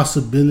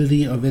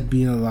possibility of it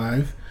being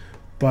alive,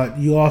 but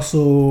you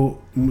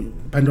also,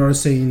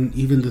 Pandora's saying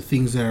even the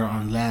things that are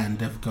on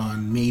land have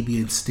gone maybe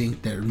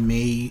extinct, that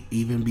may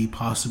even be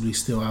possibly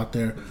still out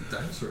there.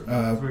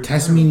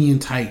 Tasmanian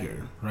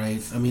tiger,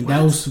 right? I mean,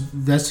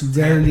 that's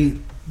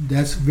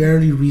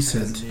very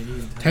recent.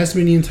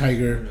 Tasmanian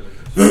tiger.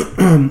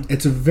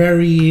 It's a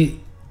very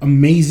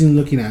amazing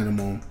looking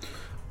animal.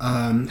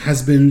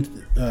 Has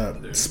been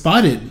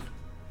spotted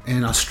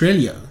in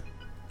Australia.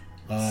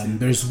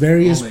 There's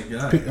various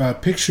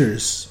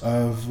pictures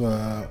of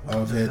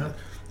it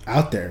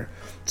out there.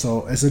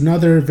 So it's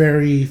another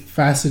very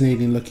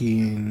fascinating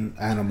looking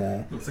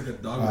animal. Looks like a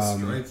dog with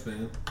stripes,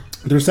 man.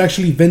 There's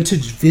actually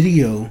vintage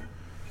video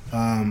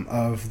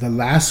of the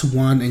last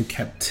one in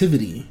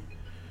captivity.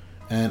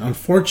 And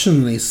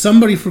unfortunately,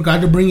 somebody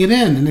forgot to bring it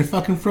in, and it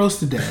fucking froze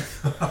to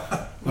death.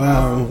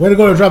 Way to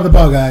go to drop the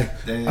ball, guy.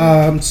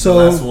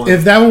 So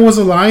if that one was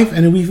alive,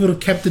 and we would have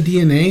kept the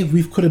DNA,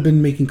 we could have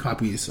been making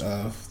copies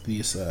of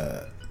these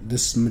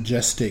this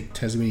majestic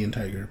Tasmanian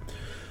tiger.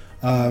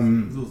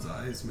 Those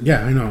eyes, man.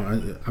 Yeah, I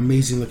know,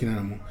 amazing looking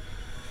animal.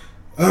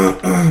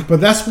 But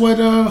that's what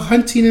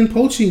hunting and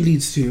poaching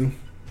leads to.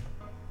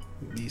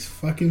 These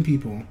fucking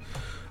people.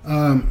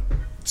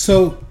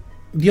 So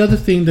the other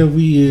thing that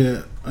we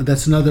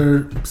that's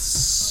another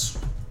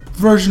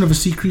version of a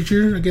sea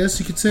creature, I guess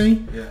you could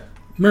say. Yeah.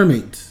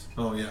 Mermaids.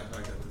 Oh yeah, I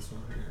got this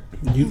one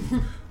here.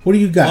 What do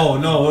you got? Oh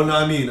no,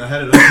 I mean I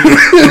had it up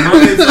here.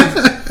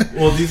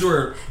 Mermaids, these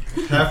were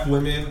half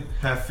women,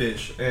 half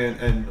fish,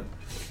 and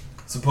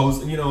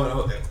suppose,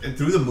 and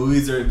through the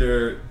movies,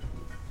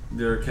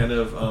 they're kind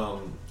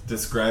of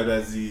described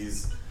as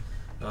these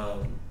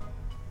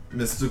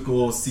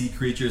mystical sea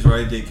creatures,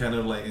 right? They kind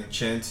of like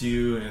enchant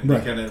you, and they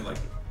kind of like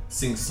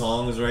sing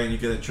songs, right? And you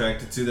get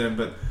attracted to them,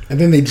 and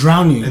then they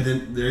drown you. And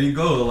then there you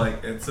go,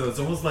 like, and so it's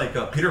almost like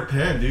Peter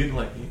Pan, dude.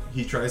 Like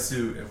he tries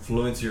to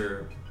influence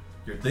your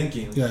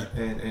thinking,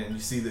 and you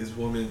see this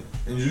woman,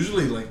 and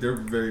usually like they're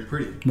very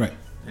pretty, right?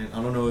 And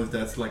I don't know if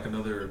that's like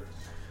another,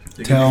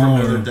 they can be from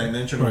another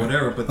dimension or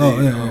whatever, but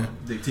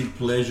they take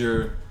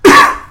pleasure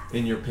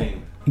in your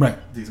pain, right?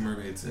 These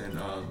mermaids, and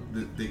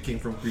they came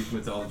from Greek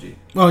mythology.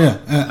 Oh yeah,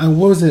 and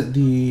what was it?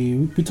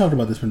 We talked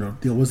about this before.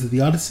 Was it the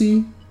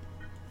Odyssey?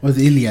 Or was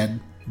the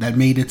Iliad that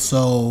made it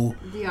so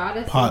the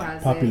Odyssey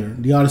popular?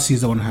 The Odyssey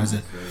is the one that has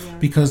it,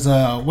 because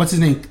what's his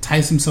name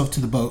ties himself to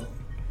the boat,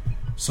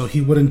 so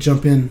he wouldn't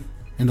jump in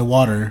the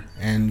water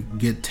and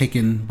get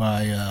taken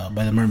by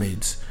the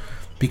mermaids,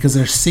 because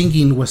their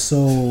singing was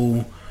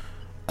so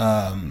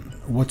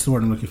what's the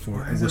word I'm looking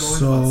for? It was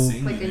so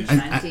like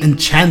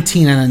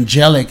enchanting and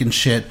angelic and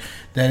shit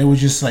that it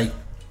was just like,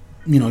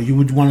 you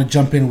would want to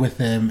jump in with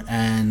them,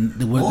 and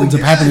what ends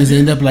up happening is they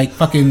end up like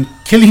fucking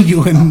killing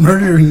you and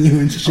murdering you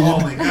and shit. Oh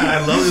my god,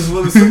 I love this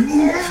woman.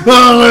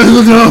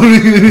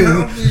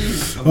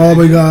 Oh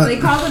my god. They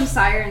call them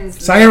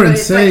sirens.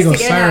 Sirens, there you go,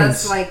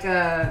 sirens. Like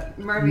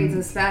mermaids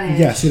in Spanish.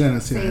 Yeah,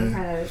 sirenas. Same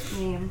kind of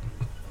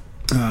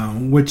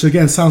name. Which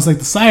again sounds like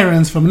the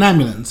sirens from an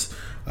ambulance.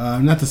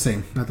 Not the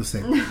same.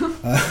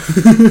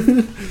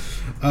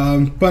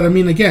 But I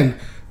mean, again,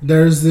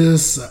 there's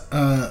this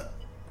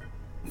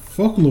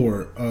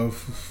folklore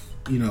of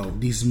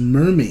these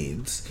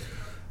mermaids,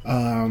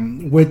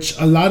 which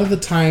a lot of the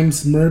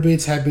times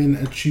mermaids have been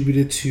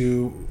attributed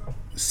to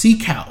sea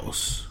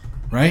cows,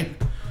 right?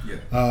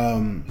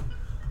 Yeah.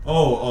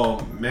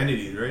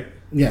 Manatees, right?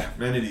 Yeah.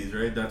 Manatees,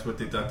 right? That's what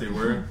they thought they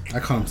were. I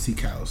call them sea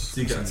cows.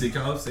 Sea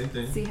cows, same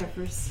thing. Sea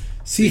heifers.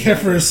 Sea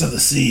heifers of the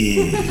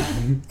sea.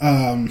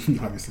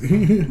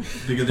 Obviously.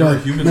 Because they were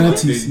human,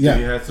 manatees,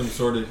 they had some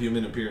sort of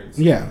human appearance.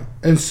 Yeah.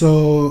 And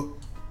so,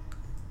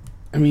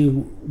 I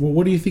mean,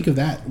 what do you think of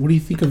that? What do you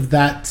think of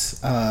that?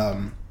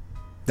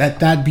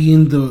 That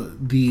being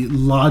the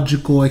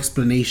logical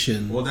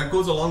explanation. Well, that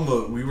goes along with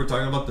what we were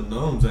talking about the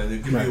gnomes.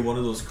 It could be one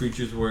of those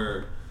creatures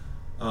where,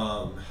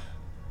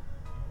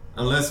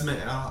 unless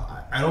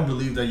I don't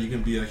believe that you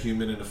can be a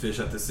human and a fish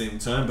at the same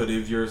time. But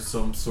if you're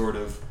some sort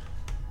of,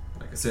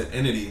 like I said,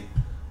 entity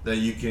that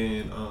you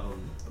can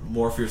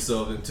morph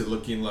yourself into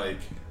looking like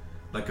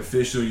a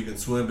fish, so you can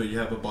swim, but you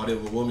have a body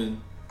of a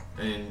woman,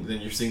 and then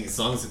you're singing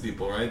songs to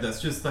people, right? That's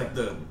just like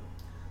the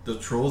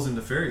trolls and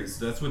the fairies.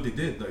 That's what they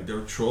did. Like, they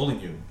were trolling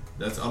you.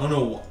 I don't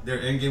know. Their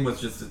end game was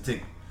just to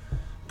take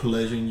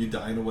pleasure in you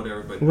dying or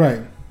whatever. But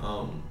right.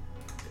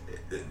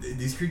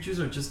 These creatures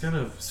are just kind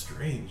of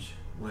strange.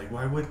 Like,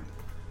 why would?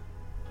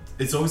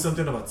 It's always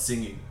something about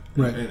singing,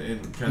 right?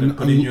 And kind of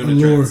putting you in a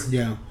trance.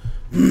 Yeah.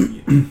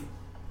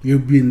 You're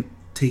being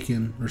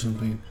taken or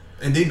something.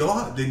 And they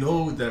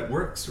know that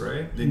works,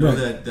 right? They know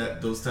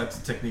that those types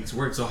of techniques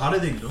work. So how do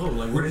they know?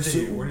 Like, where did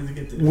they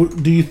get this?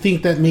 Do you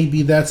think that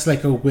maybe that's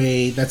like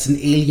that's an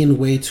alien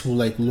way to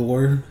like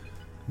lure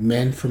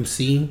men from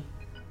sea?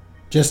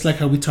 Just like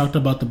how we talked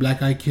about the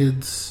Black-Eyed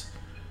Kids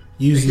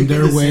using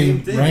their way,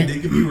 right? They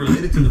could be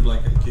related to the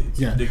Black-Eyed Kids.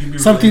 Yeah, they could be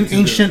something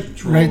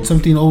ancient, right?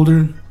 Something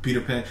older.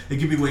 Peter Pan. It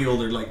could be way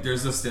older. Like,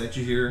 there's a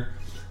statue here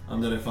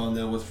that I found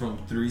that was from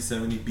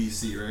 370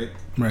 BC, right?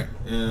 Right.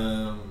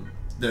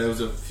 There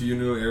was a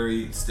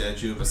funerary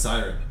statue of a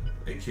siren,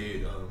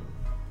 aka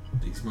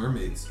these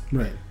mermaids.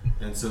 Right.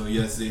 And so,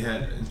 yes, they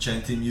had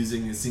enchanting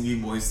music and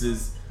singing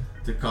voices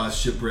to cause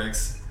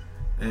shipwrecks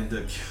and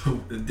the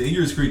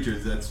dangerous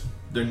creatures.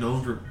 They're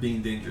known for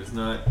being dangerous,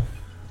 not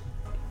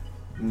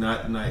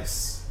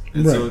nice.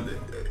 And so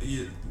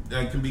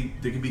they can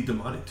be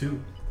demonic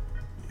too,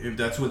 if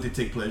that's what they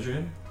take pleasure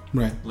in.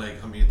 Right.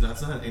 Like, I mean,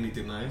 that's not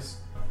anything nice.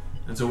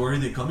 And so where are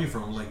they coming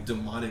from? Like,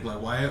 demonic.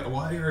 Like, why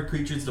are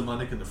creatures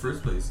demonic in the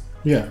first place?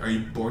 Yeah. Are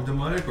you born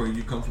demonic, or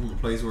you come from a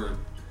place where,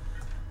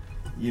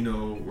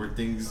 where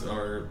things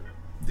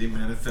they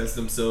manifest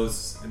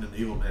themselves in an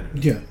evil manner?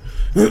 Yeah.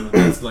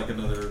 That's like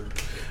another.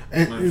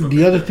 And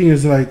the other thing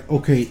is like,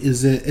 okay,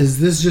 is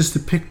this just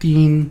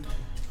depicting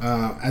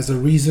as a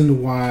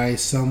reason why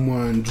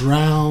someone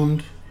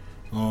drowned,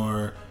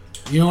 or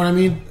you know what I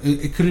mean?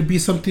 It could be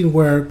something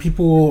where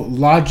people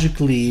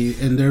logically,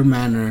 in their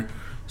manner,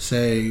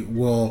 say,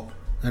 well,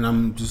 and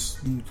I'm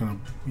just gonna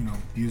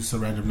use a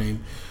random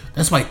name.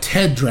 That's why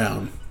Ted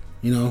drowned.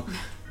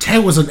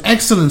 Ted was an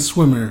excellent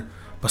swimmer,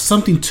 but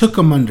something took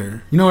him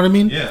under. You know what I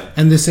mean? Yeah.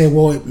 And they say,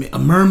 well, a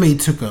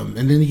mermaid took him,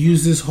 and then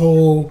use this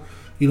whole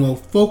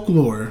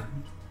folklore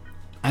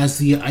as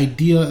the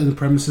idea and the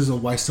premises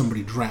of why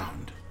somebody drowned.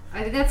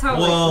 I think that's how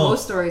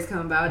most stories come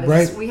about.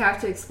 Right. We have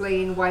to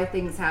explain why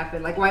things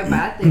happen, like why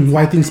bad things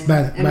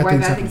happen, and why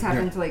bad things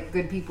happen to like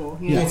good people.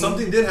 Well,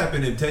 something did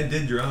happen, and Ted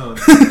did drown.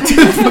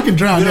 Ted fucking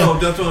drowned.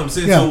 That's what I'm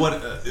saying.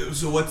 Yeah.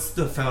 So what's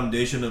the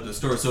foundation of the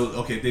story? So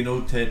okay, they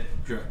know Ted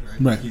drowned, right?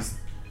 Right. He's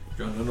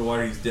drowned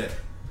underwater. He's dead.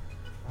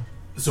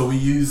 So we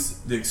use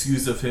the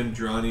excuse of him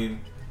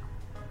drowning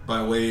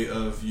by way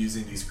of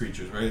using these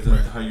creatures, right? Is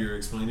that how you're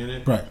explaining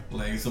it? Right.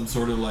 Like some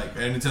sort of like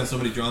anytime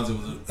somebody drowns, it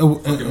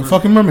was a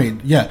fucking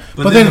mermaid. Yeah.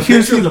 But then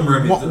here's the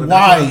mermaid.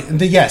 Why?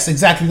 Yes,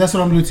 exactly. That's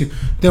what I'm doing too.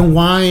 Then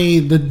why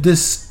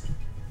this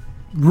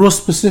real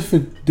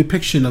specific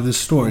depiction of this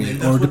story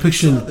or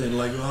depiction?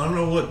 Like I don't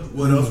know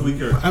what else we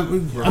could.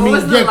 What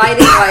was the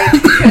lighting like?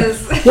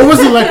 Because what was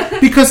it like?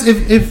 Because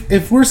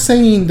if we're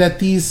saying that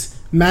these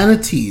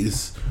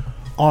manatees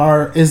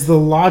is the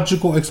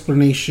logical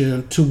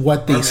explanation to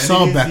what they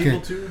saw back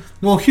in.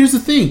 Well, here's the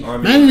thing: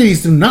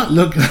 manatees do not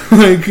look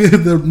like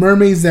the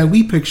mermaids that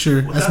we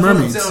picture as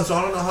mermaids. So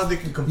I don't know how they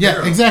can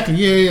compare. Yeah, exactly.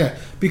 Yeah.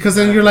 Because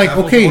then you're like,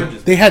 okay,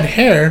 they had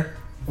hair.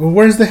 Well,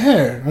 where's the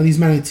hair on these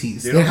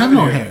manatees? They have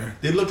no hair.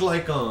 They look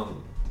like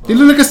They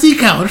look like a sea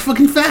cow. They're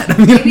fucking fat. I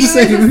mean, maybe it was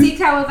a sea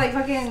cow with like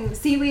fucking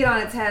seaweed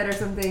on its head or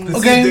something.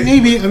 Okay,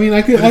 maybe. I mean,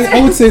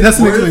 I would say that's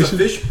an explanation. Where does the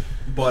fish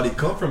body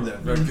come from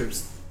then?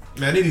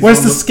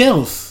 Where's the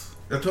scales?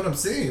 That's what I'm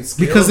saying.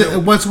 Because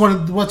what's one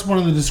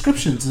of the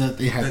descriptions that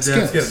they had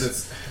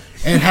scales.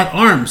 And it had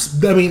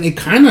arms. I mean, it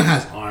kind of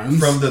has arms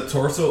from the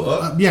torso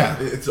up. Yeah,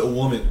 it's a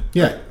woman.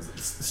 Yeah,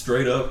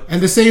 straight up.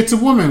 And they say it's a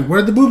woman. Where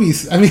are the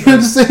boobies? I mean, I'm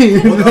just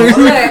saying.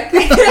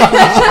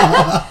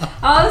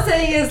 All I'm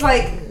saying is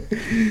like.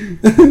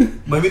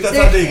 Maybe that's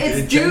how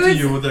they injected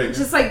you with like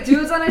just like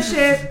dudes on a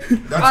ship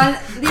on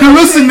the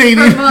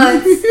hallucinating for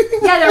months.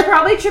 Yeah, they're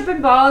probably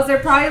tripping balls. They're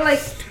probably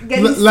like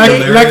getting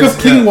lack of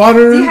clean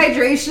water,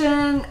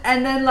 dehydration,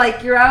 and then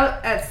like you're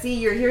out at sea,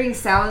 you're hearing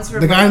sounds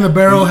from the guy in the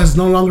barrel has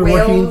no longer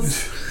working.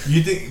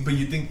 You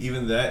think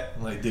even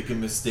that like they can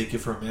mistake it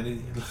for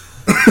manatee?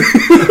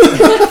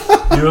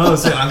 You know what I'm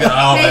saying?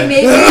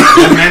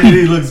 That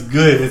manatee looks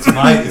good. It's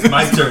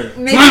my turn.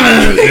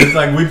 It's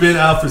like we've been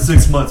out for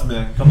 6 months,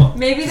 man. Come on.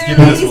 Maybe their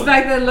ladies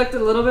back then looked a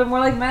little bit more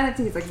like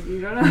manatees. Like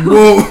you don't know.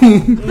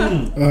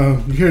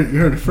 Whoa. You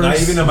heard it first. Not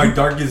even in my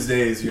darkest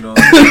days, you know.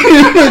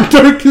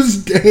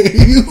 Darkest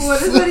days.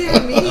 What does that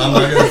even mean? I'm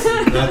not gonna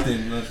say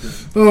nothing.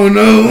 Oh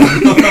no.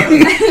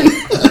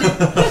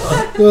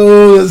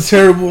 Oh, that's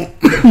terrible.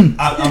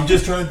 I'm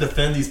just trying to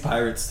defend these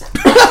pirates.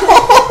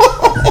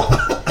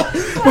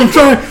 I'm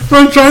trying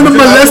to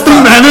molest the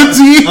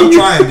manatee. I'm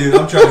trying, dude.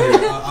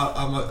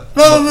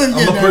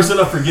 I'm a person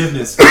of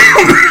forgiveness.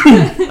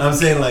 I'm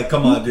saying, like,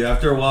 come on, dude.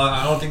 After a while,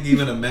 I don't think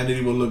even a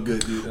manatee will look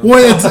good, dude. Well,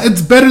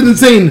 it's better than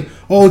saying,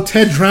 "Oh,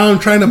 Ted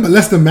drowned trying to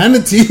molest a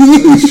manatee."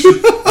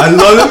 I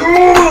love it.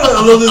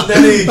 I love this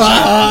manatee.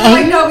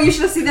 Like, no, you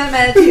should have seen that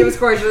manatee. It was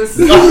gorgeous.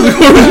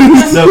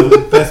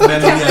 The best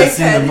manatee I've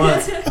seen in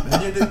months.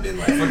 Imagine they've been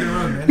like fucking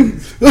around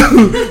manatees.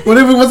 What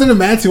if it wasn't a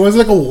manatee? It was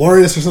like a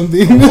walrus or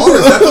something. A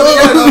walrus? That's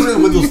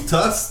what with those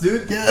tusks,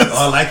 dude. Yes.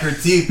 Oh, I like her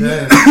teeth,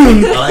 man. I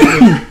like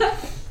her.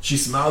 She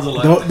smiles a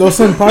lot. Those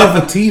some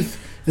powerful teeth.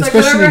 Like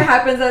whatever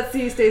happens at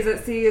sea stays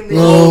at sea. And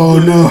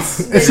no.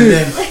 It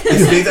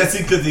stays at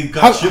sea because he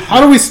got shipped. How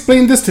do we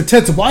explain this to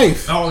Ted's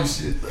wife? Oh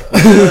shit!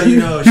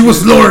 He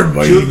was lured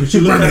by you.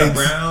 She looked kind of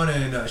brown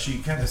and she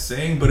kind of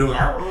sang, but it was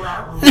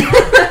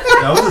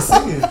that was the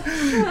singing.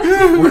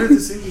 Where did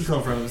the singing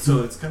come from?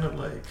 So it's kind of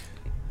like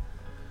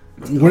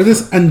where did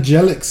this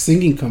angelic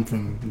singing come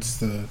from? It's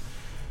the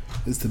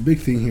big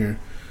thing here.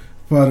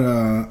 But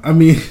I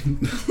mean,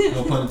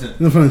 no pun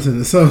intended. No pun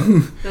intended. So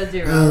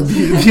the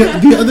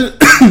other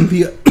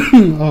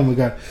oh my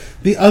god,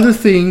 the other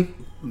thing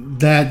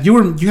that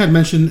you had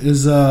mentioned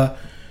is the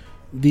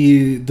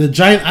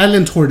giant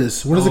island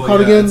tortoise. What is it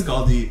called again? It's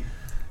called the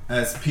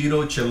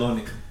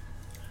Episode142.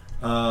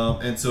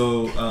 And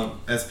so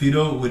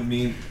Espido would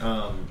mean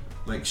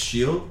like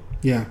shield.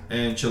 Yeah.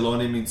 And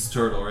chelone means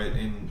turtle, right,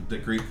 in the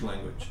Greek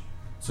language.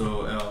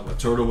 So a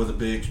turtle with a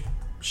big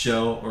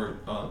shell or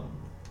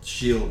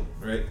shield,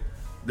 right?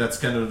 That's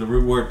kind of the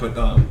root word. But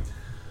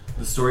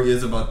the story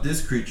is about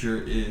this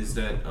creature is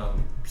that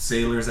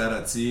sailors out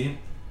at sea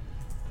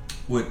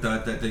would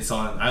thought that they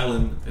saw an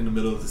island in the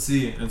middle of the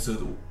sea, and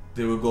so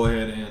they would go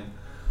ahead and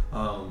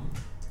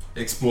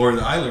explore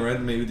the island, right?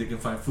 Maybe they can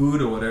find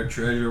food or whatever,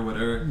 treasure or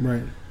whatever.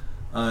 Right.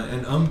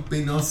 And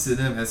unbeknownst to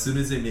them, as soon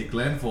as they make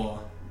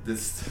landfall,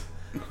 this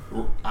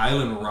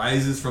island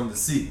rises from the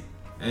sea.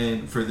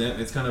 And for them,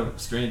 it's kind of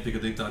strange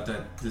because they thought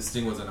that this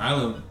thing was an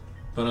island,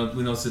 but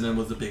unbeknownst to them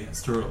was a big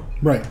ass turtle.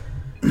 Right.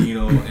 You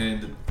know,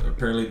 and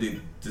apparently they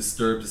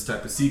disturbed this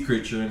type of sea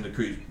creature, and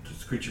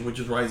this creature would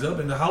just rise up.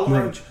 And how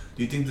large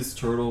do you think this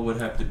turtle would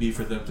have to be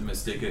for them to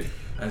mistake it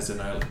as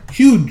an island?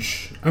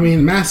 Huge. I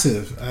mean,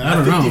 massive. I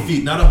don't know. Not 50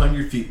 feet, not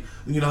 100 feet.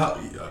 You know,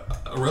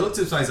 a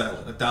relative size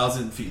island,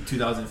 1,000 feet,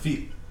 2,000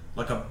 feet.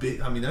 Like a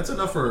big, I mean, that's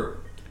enough for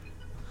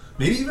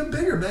maybe even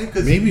bigger, man.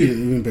 Maybe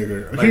even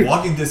bigger. Like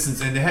walking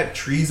distance, and they had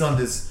trees on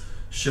this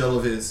shell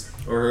of his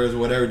or hers,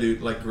 whatever,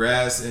 dude. Like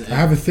grass. And I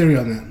have a theory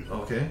on that.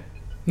 Okay.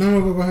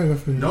 No, go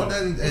ahead. No, was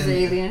it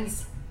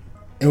aliens?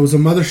 It was a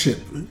mothership.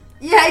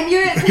 Yeah, I knew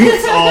it.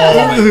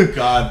 Oh my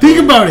god. Think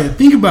about it.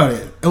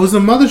 It was a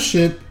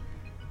mothership.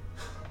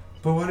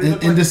 But why did it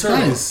look in like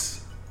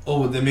disguise?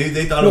 Oh, then maybe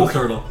they thought it was a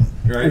turtle,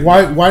 right?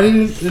 Why did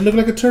it look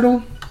like a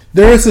turtle?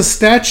 There is a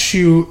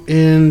statue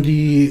in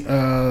the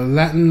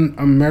Latin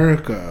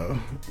America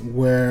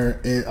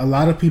where a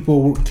lot of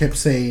people kept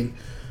saying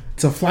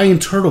it's a flying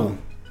turtle.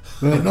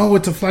 They're like, no,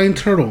 it's a flying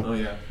turtle. Oh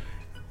yeah.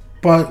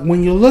 But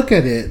when you look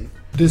at it,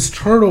 this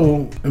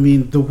turtle, I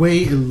mean, the way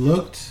it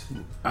looked,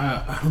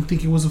 I don't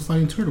think it was a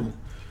flying turtle.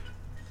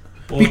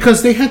 Well,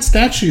 because they had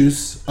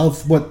statues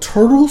of what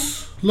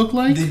turtles look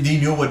like. They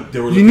knew what they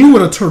were. You knew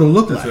what a turtle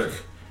looked like. Right.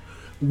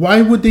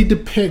 Why would they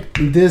depict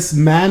this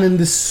man in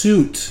this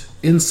suit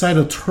inside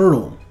a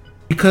turtle?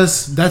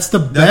 Because that's the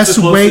best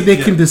way they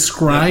can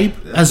describe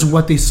as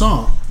what they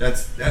saw.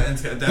 That's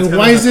and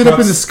why is it up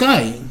in the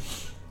sky?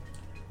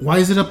 Why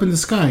is it up in the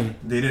sky?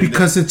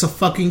 Because it's a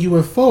fucking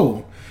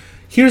UFO.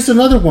 Here's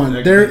another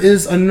one. There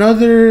is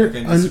another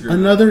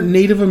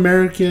Native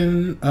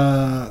American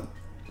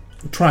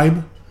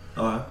tribe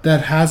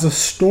that has a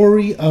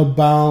story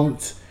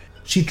about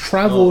she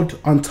traveled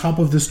on top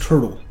of this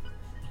turtle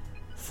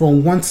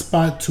from one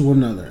spot to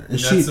another, and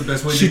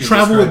she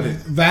traveled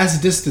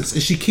vast distance,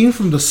 and she came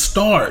from the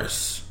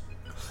stars.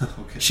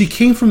 Okay. She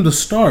came from the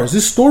stars.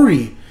 This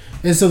story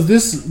is of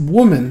this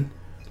woman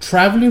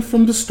traveling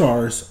from the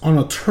stars on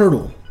a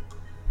turtle.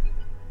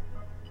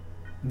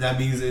 That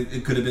means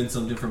it could have been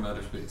something from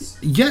outer space.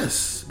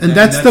 Yes, and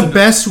that's the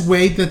best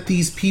way that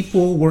these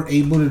people were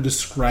able to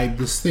describe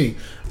this thing.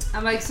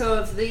 I'm like, so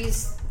if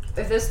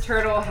this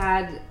turtle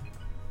had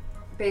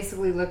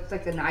basically looked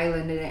like an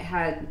island and it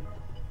had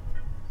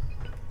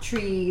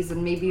trees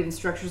and maybe even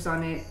structures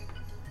on it,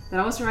 that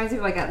almost reminds me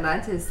of like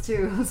Atlantis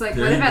too. It's like,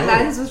 what if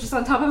Atlantis was just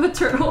on top of a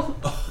turtle?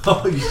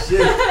 Oh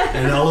shit!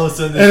 And all of a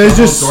sudden, it's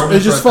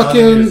just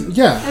fucking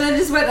yeah. And then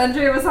just went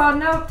under. It was all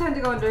no time to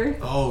go under.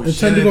 Oh it's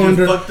shit! Time to go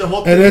under. Fucked the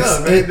whole and thing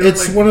up, right?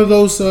 it's like, one of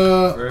those.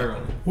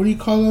 What do you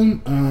call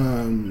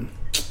them?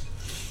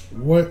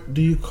 What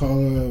do you call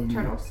them?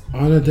 Turtles.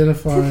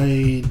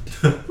 Unidentified.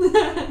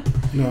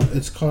 No,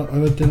 it's called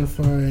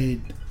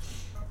unidentified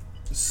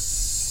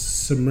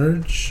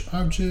submerged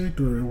object,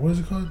 or what is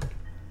it called?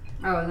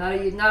 Oh, not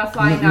a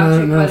flying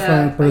object,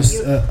 not but a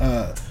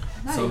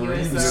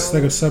submarine. It's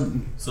like a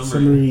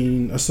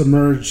submarine, a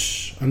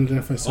submerged,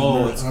 unidentified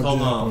submerged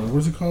object.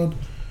 What's it called?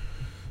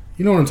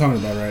 You know what I'm talking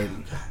about, right?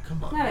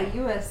 Come on. Not a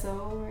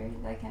USO,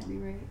 right? That can't be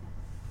right.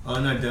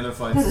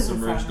 Unidentified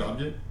submerged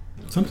object?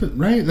 Something,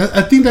 right?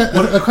 I think that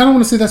I kind of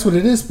want to say that's what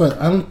it is, but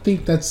I don't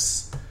think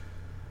that's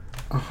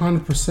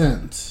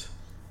 100%.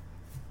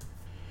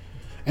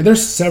 And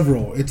there's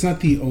several. It's not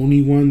the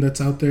only one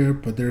that's out there,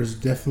 but there's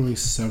definitely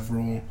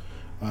several.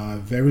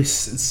 Very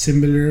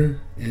similar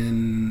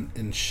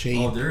in shape.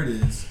 Oh, there it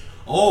is.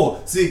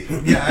 Oh, see,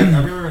 yeah, I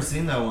remember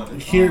seeing that one.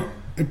 Here,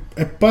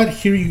 but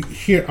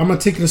here, I'm gonna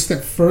take it a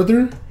step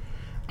further.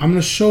 I'm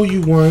gonna show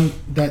you one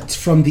that's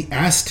from the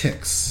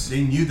Aztecs.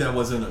 They knew that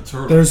wasn't a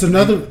turtle. There's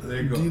another.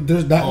 There you go.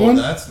 There's that one.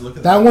 Look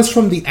at that one's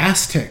from the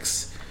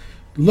Aztecs.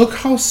 Look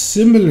how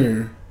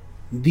similar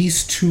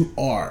these two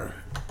are.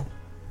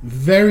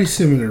 Very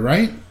similar,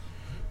 right?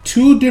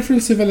 Two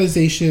different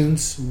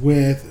civilizations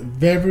with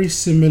very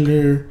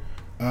similar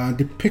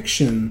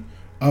depiction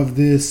of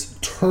this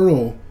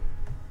turtle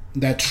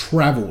that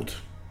traveled,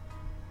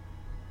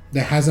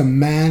 that has a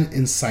man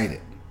inside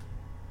it.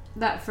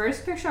 That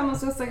first picture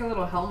almost looks like a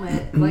little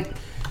helmet. Like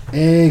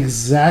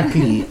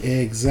Exactly.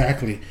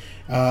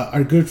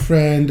 Our good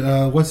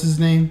friend, what's his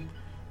name?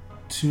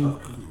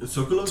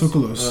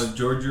 Tsoukalos?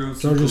 Giorgio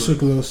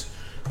Tsoukalos.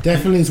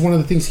 Definitely is one of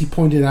the things he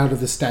pointed out of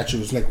the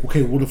statue. It's like,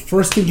 okay, well, the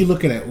first thing you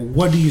look at,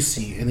 what do you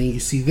see? And then you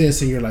see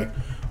this, and you're like,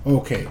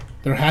 okay,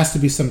 there has to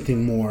be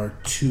something more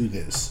to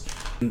this.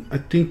 I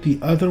think the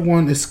other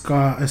one is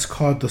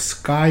called the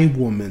Sky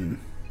Woman.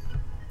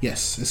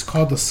 Yes, it's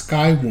called the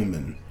Sky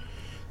Woman.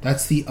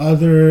 That's the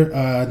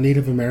other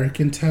Native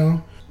American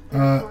tale.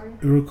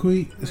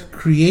 Iroquois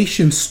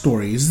creation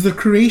story. This is the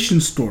creation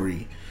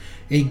story.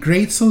 A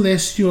great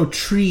celestial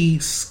tree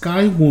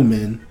sky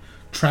woman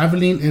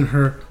traveling in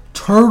her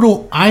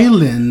Turtle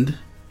Island,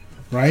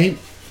 right?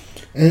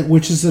 And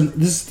which is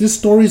this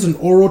story is an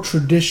oral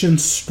tradition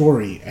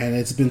story, and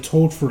it's been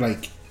told for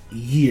like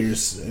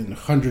years and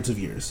hundreds of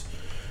years.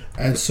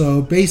 And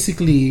so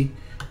basically,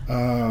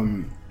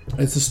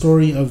 it's a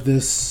story of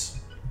this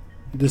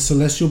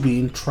celestial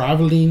being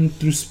traveling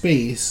through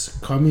space,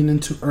 coming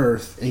into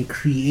Earth, and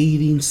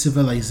creating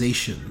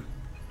civilization.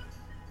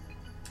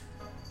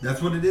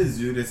 That's what it is,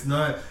 dude. It's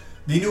not.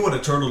 They knew what a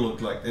turtle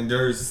looked like, and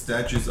there's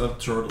statues of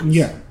turtles.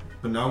 Yeah.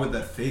 But now with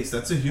that face,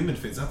 that's a human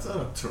face. That's not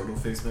a turtle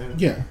face, man.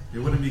 Yeah.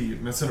 You wouldn't be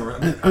messing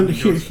around.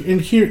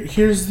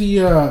 Here's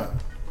the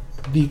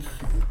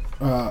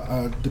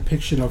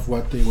depiction of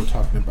what they were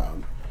talking about.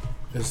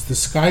 It's the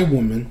Sky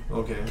Woman.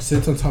 Okay.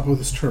 Sits on top of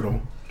this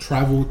turtle,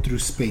 traveled through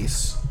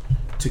space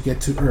to get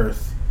to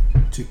Earth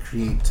to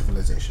create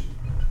civilization.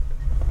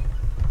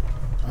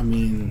 I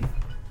mean,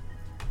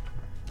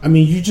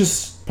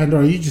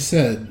 Pandora, you just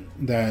said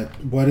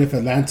that what if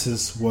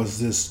Atlantis was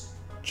this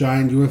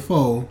giant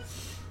UFO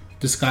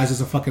disguised as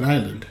a fucking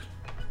island?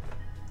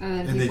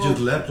 And they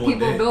just left one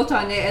People day. built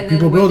on it, and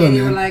then one day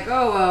they were like,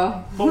 "Oh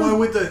well." But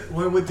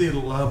why would they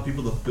allow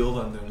people to build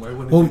on them? Why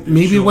wouldn't? Well,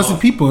 maybe it wasn't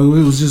people.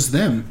 It was just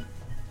them.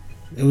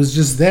 It was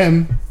just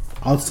them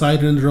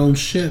outside in their own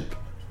ship.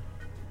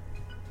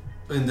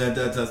 And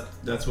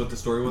that's what the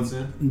story was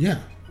in.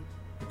 Yeah.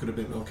 It could have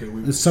been okay.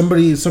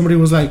 Somebody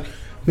was like,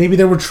 maybe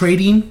they were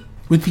trading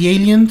with the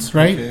aliens,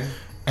 right? Okay.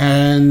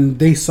 And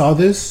they saw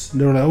this, and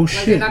they were like, "Oh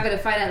shit!" They're not gonna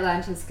fight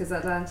Atlantis because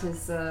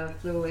Atlantis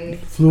flew away.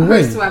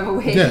 Or swam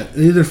away. Yeah, it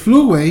either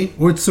flew away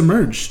or it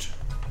submerged.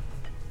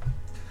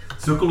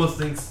 Sokolos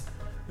thinks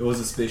it was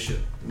a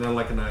spaceship, not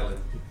like an island.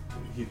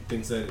 He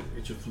thinks that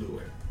it just flew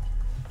away,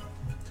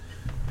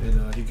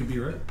 and he could be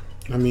right.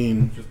 I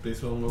mean, just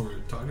based on what we're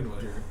talking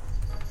about here.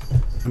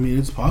 I mean,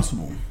 it's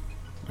possible.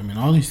 I mean,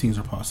 all these things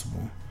are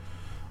possible.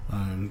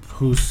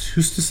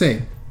 Who's to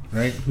say,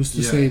 right? Who's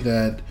to say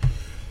that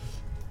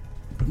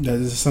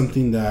this is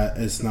something that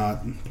is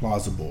not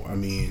plausible? I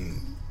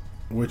mean,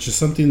 which is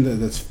something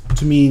that's,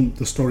 to me,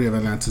 the story of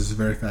Atlantis is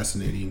very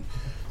fascinating.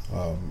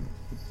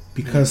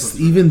 Because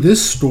even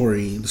this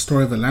story, the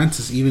story of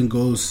Atlantis, even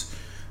goes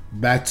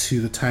back to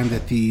the time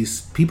that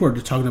these people are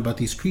talking about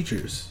these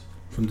creatures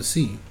from the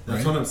sea.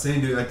 That's what I'm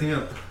saying, dude. I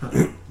think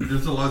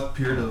there's a lot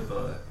period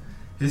of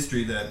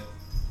history that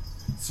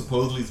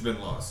supposedly has been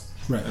lost.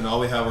 Right. And all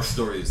we have are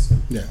stories.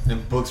 Yeah.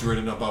 And books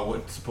written about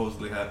what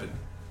supposedly happened.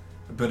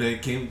 But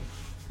it came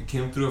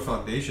through a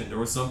foundation. There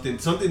was something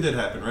did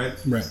happen, right?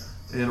 Right.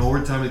 And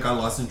over time it got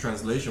lost in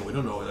translation. We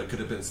don't know. It could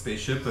have been a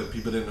spaceship, but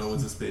people didn't know it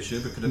was a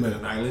spaceship. It could have been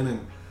an island,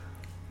 and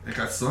it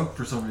got sunk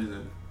for some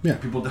reason. Yeah.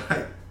 People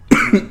died.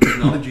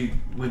 Technology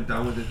went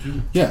down with it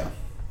too. Yeah.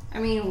 I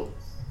mean,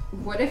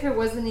 what if it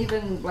wasn't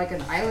even like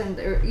an island?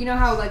 Or, you know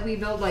how like we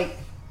build like,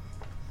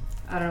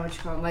 I don't know what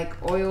you call them, like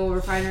oil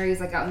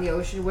refineries like out in the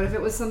ocean. What if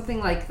it was something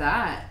like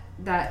that,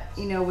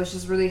 you know, was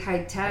just really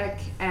high tech,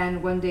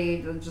 and one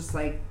day just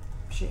like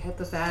shit hit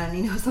the fan,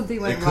 you know,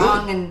 something went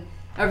wrong and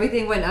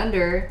everything went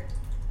under.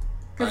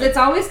 Because it's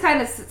always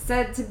kind of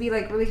said to be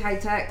like really high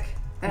tech,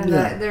 and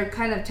that their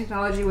kind of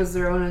technology was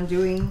their own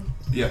undoing.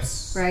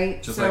 Yes.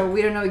 Right? Just so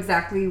we don't know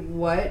exactly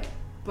what,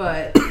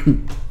 but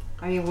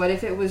I mean, what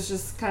if it was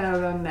just kind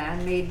of a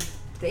man-made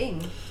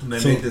thing?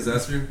 Man-made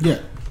disaster?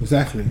 Yeah,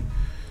 exactly.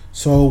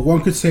 So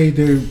one could say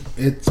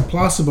it's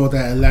plausible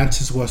that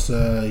Atlantis was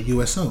a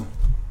USO.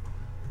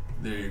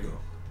 There you go.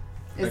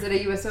 Is it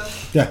a USO?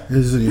 Yeah, it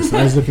is a USO.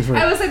 I was looking for it.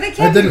 I was like, that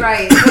can't be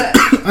right. But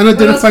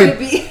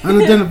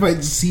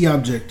unidentified sea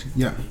object.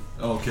 Yeah.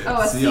 Okay.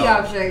 Oh, a sea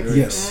object.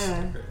 Yes.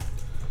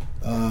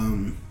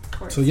 Yeah.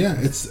 So yeah,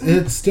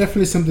 it's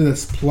definitely something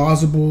that's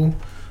plausible.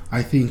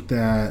 I think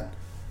that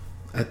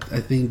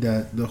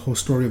the whole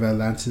story of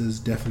Atlantis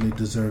definitely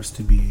deserves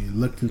to be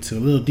looked into a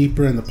little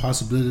deeper, and the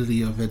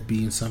possibility of it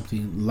being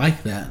something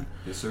like that.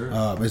 Yes, sir.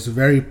 It's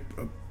very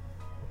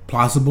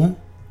plausible.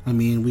 I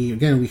mean,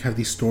 we have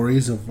these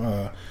stories of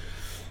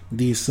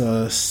these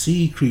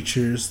sea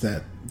creatures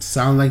that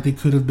sound like they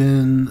could have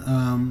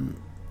been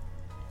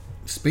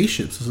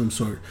spaceships of some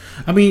sort.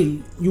 I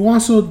mean, you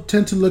also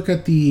tend to look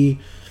at the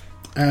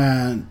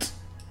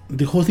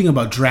whole thing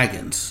about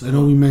dragons. I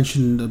know we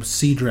mentioned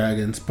sea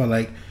dragons, but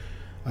like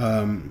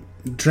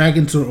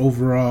dragons are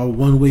overall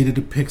one way to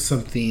depict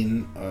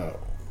something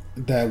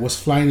that was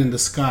flying in the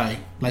sky,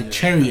 like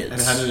chariots. And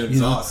it had an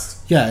exhaust.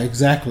 Yeah,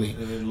 exactly.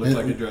 And it looked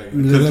like a dragon.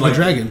 It looked like a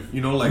dragon.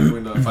 You know, like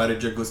when a fighter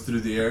jet goes through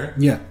the air.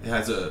 Yeah. It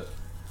has a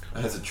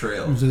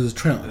trail. There's a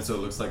trail. And so it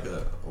looks like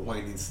a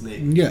winding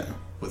snake. Yeah.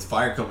 With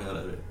fire coming out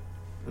of it.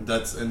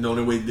 And the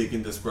only way they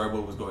can describe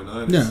what was going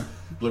on. Yeah.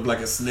 Looked like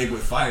a snake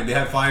with fire. They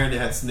had fire and they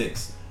had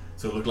snakes.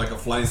 So it looked like a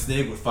flying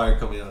snake with fire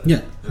coming out of it.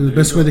 Yeah. And the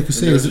best way they could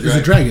say is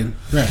a dragon.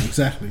 Right,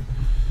 exactly.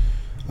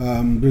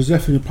 There's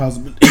definitely a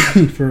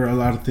possibility for a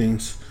lot of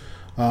things.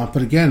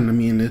 But again, I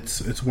mean,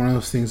 it's one of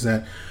those things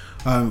that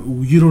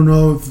you don't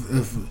know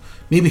if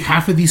maybe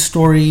half of these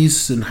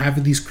stories and half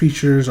of these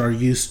creatures are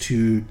used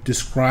to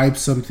describe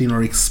something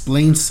or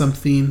explain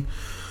something.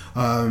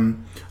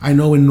 I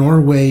know in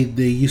Norway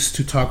they used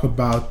to talk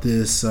about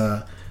this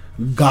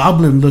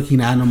goblin-looking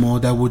animal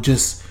that would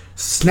just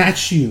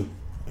snatch you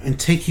and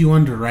take you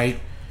under, right,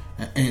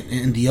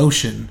 in the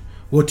ocean.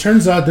 Well, it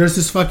turns out there's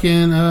this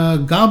fucking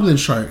goblin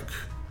shark.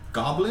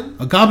 Goblin?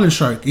 A goblin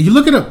shark. You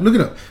look it up.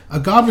 A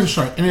goblin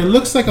shark. And it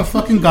looks like a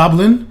fucking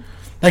goblin.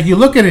 Like, you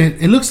look at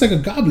it, it looks like a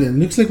goblin. It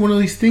looks like one of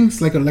these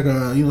things, like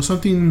a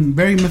something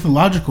very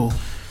mythological.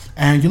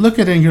 And you look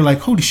at it and you're like,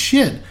 holy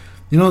shit.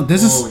 You know,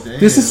 this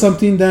is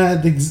something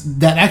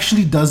that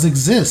actually does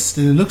exist.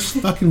 And it looks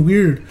fucking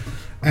weird.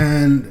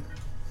 And,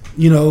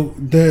 you know,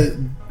 that's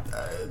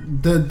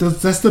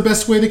the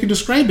best way they can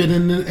describe it.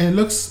 And it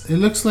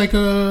looks like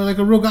a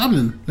real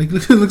goblin. Like,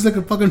 it looks like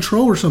a fucking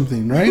troll or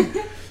something, right?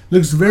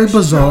 Looks very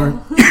bizarre.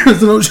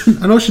 It's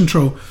an ocean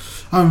troll.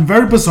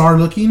 Very bizarre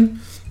looking.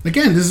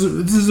 Again, this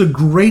is a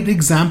great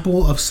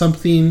example of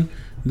something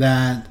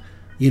that,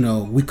 you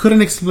know, we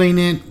couldn't explain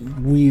it.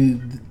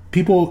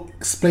 People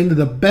explained it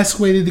the best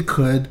way that they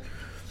could,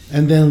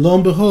 and then lo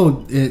and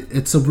behold,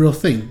 it's a real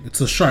thing.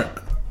 It's a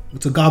shark.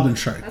 It's a goblin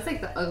shark. That's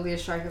like the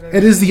ugliest shark I've ever seen.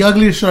 It is the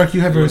ugliest shark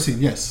you have ever seen.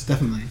 Yes,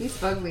 definitely.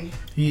 He's ugly.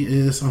 He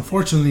is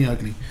unfortunately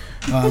ugly.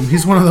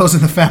 He's one of those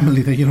in the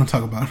family that you don't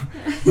talk about.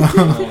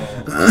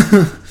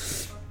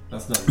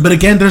 That's not. But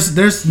again,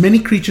 there's many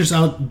creatures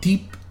out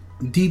deep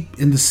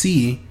in the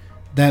sea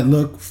that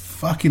look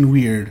fucking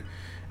weird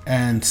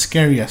and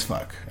scary as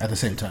fuck at the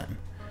same time.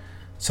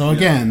 So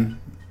again,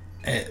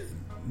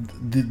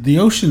 the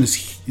ocean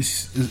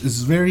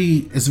is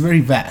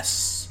very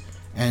vast,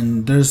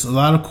 and there's a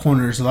lot of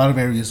corners, a lot of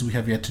areas we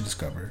have yet to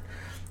discover.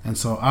 And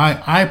so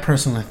I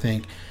personally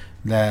think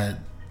that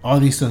all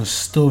these things are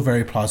still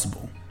very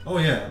plausible. Oh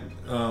yeah,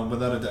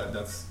 without a doubt,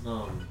 that's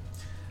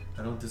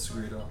I don't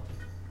disagree at all.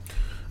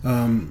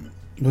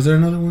 Was there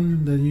another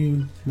one that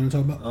you want to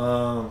talk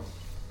about?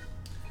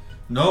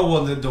 No,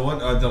 well the one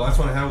the last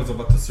one I had was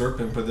about the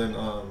serpent, but then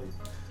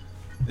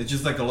it's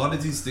just like a lot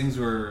of these things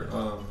were.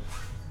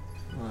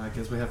 Well, I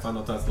guess we have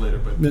final thoughts later,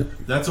 but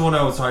that's the one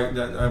I was talking.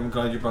 I'm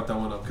glad you brought that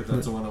one up because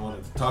that's the one I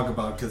wanted to talk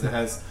about because it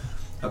has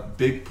a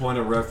big point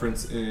of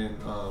reference in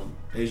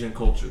Asian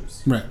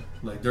cultures. Right.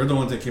 Like they're the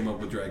ones that came up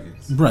with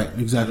dragons. Right.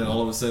 Exactly. And then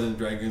all of a sudden,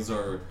 dragons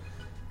are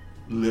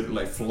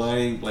like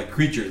flying like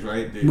creatures,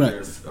 right?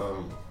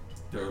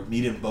 They're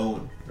meat and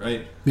bone,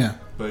 right? Yeah.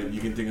 But you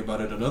can think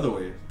about it another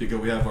way because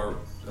we have our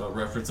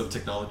reference of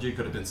technology. It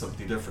could have been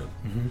something different,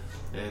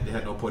 and they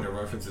had no point of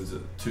references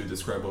to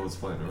describe what was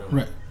flying around.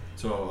 Right.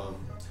 So,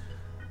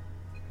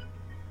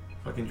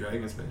 fucking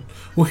dragons, man.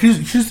 Well,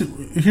 here's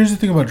the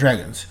thing about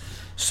dragons.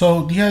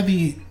 So you have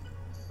the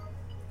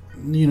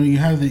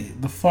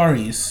Far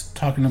East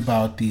talking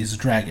about these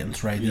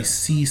dragons, right? Yeah. These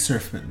sea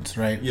serpents,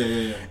 right?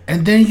 Yeah.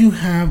 And then you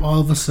have all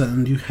of a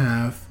sudden you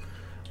have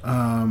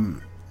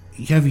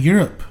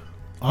Europe,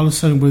 all of a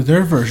sudden with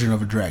their version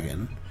of a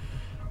dragon,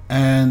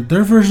 and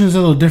their version is a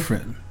little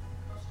different,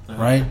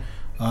 right?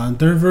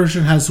 Their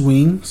version has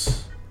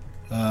wings.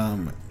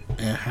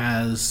 It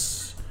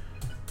has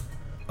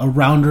a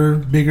rounder,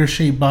 bigger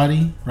shaped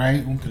body,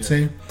 right? One could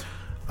say.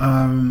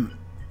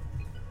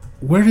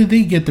 Where did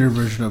they get their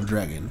version of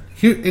dragon?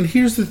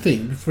 Here's the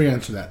thing. Before you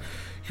answer that,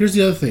 here's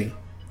the other thing.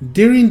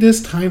 During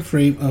this time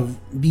frame of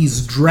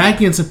these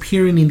dragons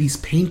appearing in these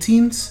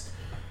paintings,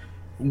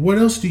 what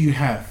else do you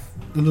have?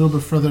 A little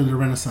bit further in the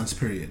Renaissance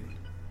period,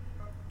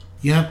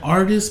 you have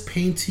artists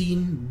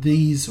painting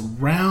these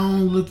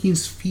round-looking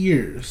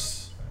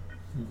spheres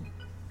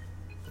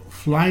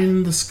flying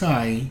in the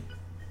sky,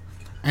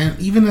 and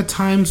even at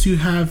times you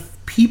have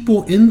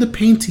people in the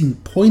painting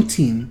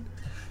pointing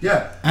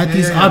at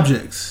these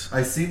objects.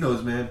 I seen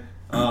those, man.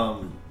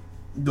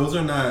 Those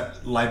are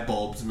not light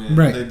bulbs, man.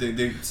 Right.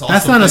 They saw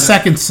that's not a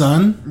second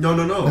sun. No.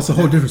 That's a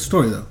whole different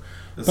story, though.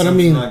 But I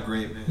mean, not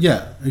great, man.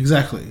 Yeah,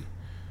 exactly.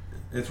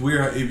 It's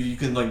weird if you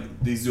can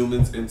they zoom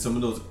in some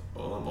of those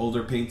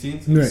older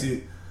paintings. And you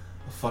see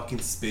a fucking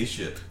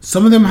spaceship.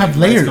 Some of them have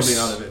layers. Coming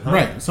out of it,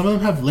 Right. Some of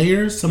them have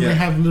layers. Some of them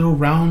have little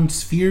round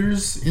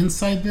spheres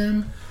inside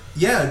them.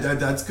 Yeah,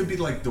 that could be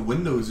like the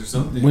windows or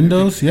something.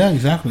 Windows, yeah,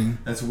 exactly.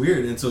 That's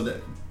weird, and so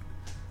that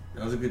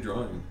was a good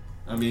drawing.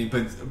 I mean,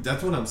 but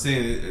that's what I'm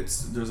saying.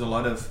 There's a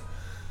lot of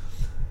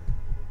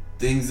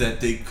things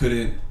that they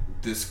couldn't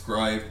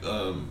describe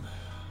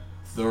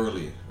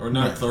thoroughly, or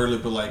not thoroughly,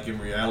 but like in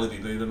reality,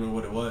 they don't know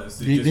what it was.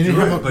 They didn't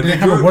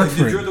have a word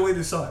for it. They drew it the way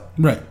they saw it.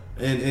 Right.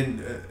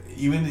 And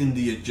even in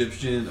the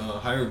Egyptian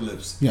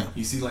hieroglyphs,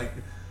 you see like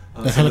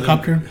the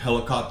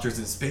helicopters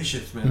and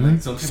spaceships, man.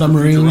 Like something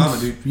submarines. From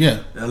Futurama, dude. Yeah.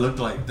 That looked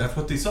like that's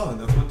what they saw, and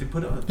that's what they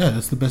put on. Yeah,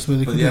 that's the best way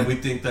they could. But yeah, we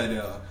think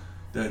that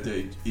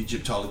the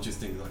Egyptologists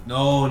think like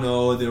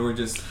no, they were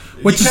just.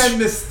 Which you can't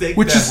mistake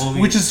that,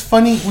 homie. Which is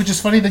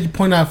funny that you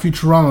point out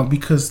Futurama,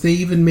 because they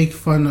even make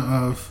fun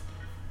of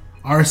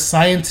our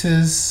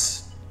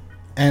scientists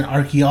and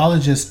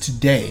archaeologists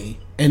today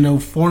in a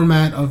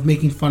format of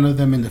making fun of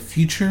them in the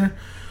future,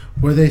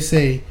 where they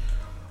say,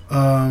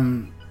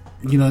 I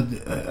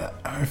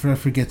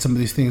forget some of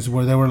these things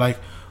where they were like,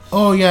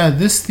 oh yeah,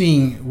 this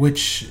thing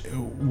which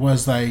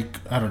was like,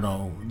 I don't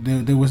know,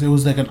 it was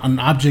like an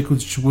object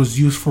which was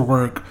used for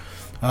work,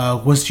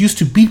 was used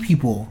to beat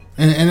people,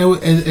 and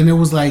it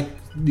was like,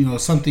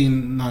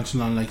 something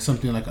nonchalant, like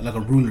something like a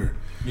ruler.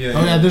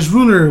 This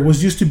ruler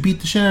was used to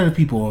beat the shit out of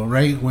people,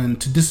 right?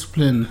 To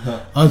discipline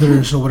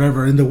others or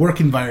whatever in the work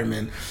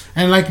environment.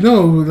 And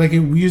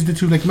we used it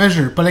to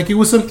measure, but it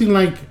was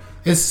something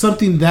it's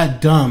something that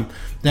dumb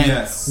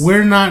that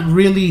we're not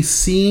really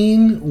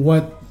seeing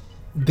what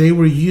they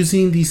were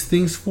using these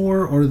things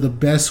for, or the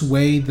best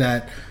way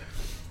that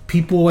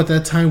people at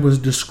that time was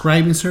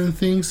describing certain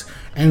things,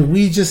 and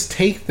we just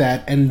take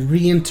that and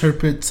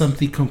reinterpret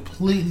something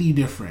completely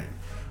different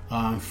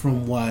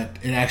from what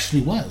it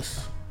actually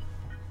was.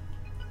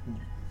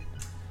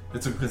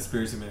 It's a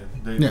conspiracy, man.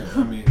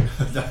 I mean,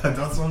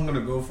 that's what I'm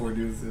gonna go for,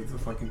 dude. It's a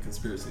fucking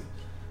conspiracy.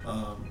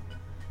 But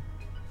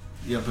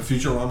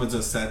Futurama is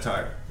a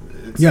satire.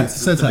 It's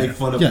satire. To make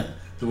fun of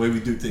the way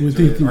we do things.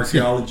 Right?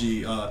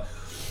 Archaeology,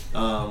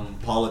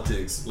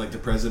 politics, like the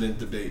president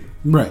debate.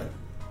 Right.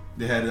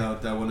 They had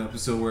that one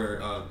episode where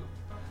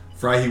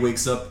Fry, he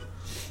wakes up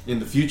in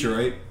the future,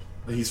 right?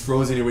 He's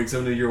frozen. He wakes up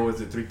in the year, what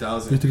is it,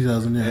 3000?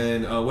 3000, yeah.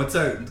 And what's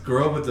that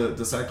girl with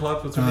the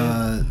Cyclops? What's her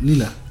name?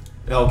 Lila.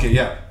 Okay,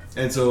 yeah.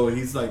 And so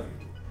he's like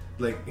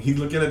he's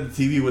looking at the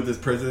TV with this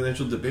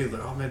presidential debate.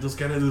 Like, oh man, those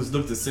candidates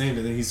look the same.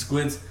 And then he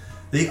squints.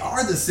 They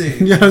are the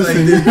same. Yeah,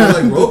 they're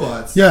like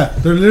robots. Yeah,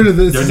 they're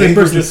literally the same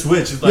person. Just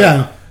switch. It's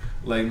like,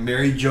 like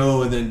Mary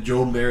Jo, and then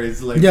Joe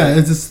marries like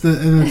it's just the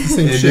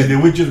same and shit. They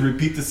would just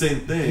repeat the same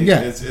thing. Yeah,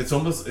 it's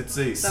almost that's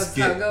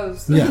skit. How it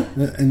goes. Yeah,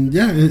 and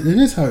it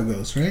is how it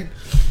goes, right?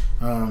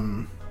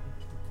 Pandora,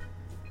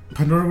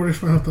 what are your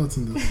final thoughts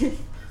on this?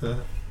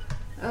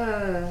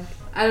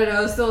 I don't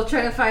know. Still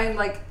trying to find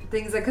like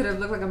things that could have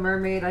looked like a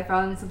mermaid. I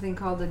found something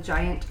called the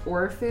giant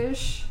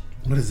oarfish.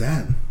 What is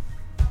that?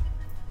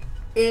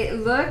 It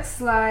looks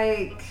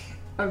like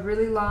a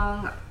really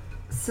long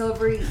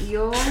silvery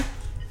eel,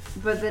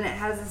 but then it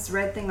has this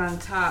red thing on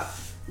top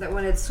that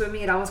when it's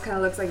swimming, it almost kind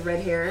of looks like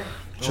red hair.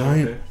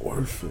 Giant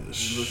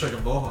oarfish. It looks like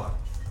a mohawk.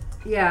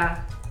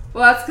 Yeah.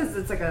 Well, that's because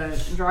it's like a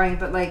drawing,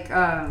 but like...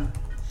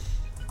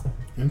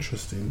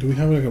 Interesting. Do we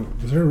have like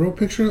is there a real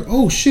picture?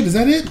 Oh shit, is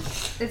that it?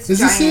 It's is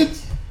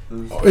giant.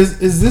 This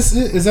it? Is this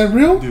it? Is that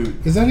real?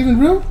 Dude. Is that even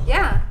real?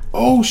 Yeah.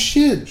 Oh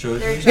shit.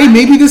 Hey,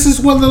 maybe this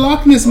is what the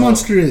Loch Ness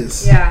monster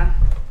is. Yeah.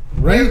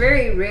 Right? They're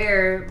very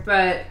rare,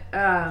 but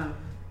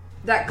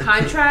that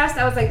contrast,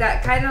 I was like,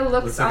 that kind of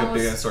looks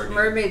almost like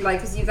mermaid-like,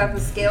 because you got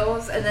the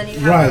scales and then you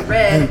have the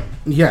red. And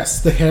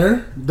yes, the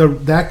hair.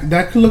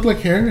 That could look like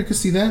hair. I could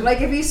see that.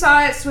 Like if you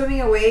saw it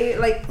swimming away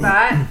like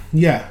that.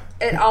 Yeah.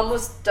 It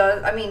almost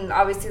does. I mean,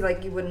 obviously,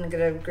 like you wouldn't get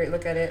a great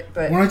look at it,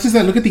 but when I just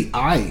look at the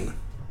eye,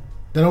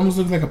 that almost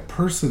looks like a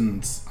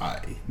person's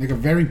eye, like a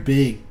very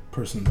big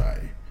person's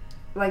eye.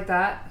 Like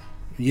that.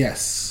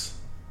 Yes.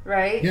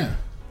 Right. Yeah.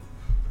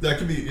 That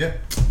could be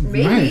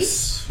Maybe.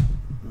 Nice.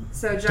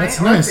 So giant That's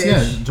oarfish. Nice.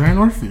 Yeah, giant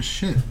oarfish.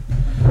 Shit.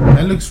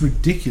 That looks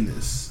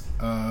ridiculous.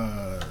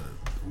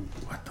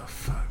 What the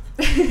fuck?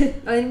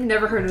 I've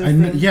never heard of this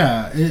thing.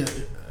 Yeah.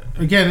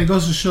 Again, it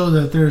goes to show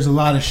that there's a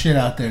lot of shit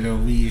out there that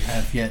we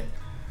have yet.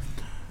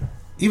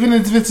 Even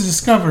if it's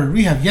discovered,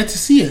 we have yet to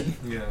see it.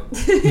 Yeah.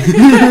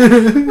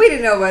 We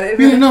didn't know about it.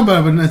 We didn't know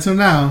about it, but until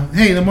now.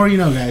 Hey, the more you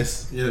know,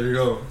 guys. Yeah, there you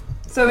go.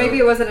 So maybe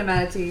it wasn't a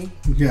manatee.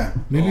 Yeah,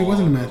 maybe it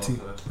wasn't a manatee.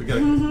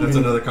 That's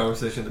another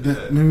conversation.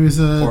 Maybe it was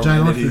a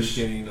giant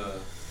oarfish.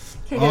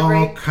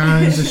 All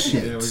kinds of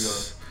shit. There we go.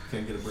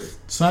 Can't get a break.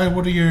 Sai,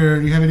 do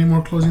you have any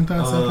more closing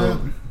thoughts on that?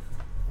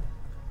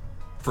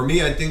 For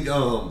me, I think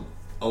a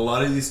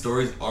lot of these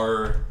stories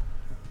are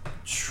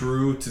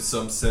true to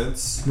some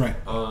sense. Right.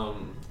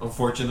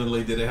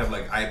 Unfortunately, they didn't have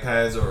like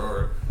iPads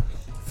or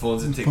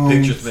phones and take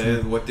pictures,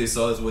 man. What they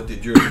saw is what they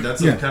drew.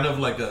 That's kind of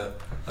like a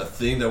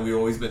thing that we've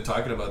always been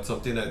talking about.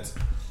 Something that's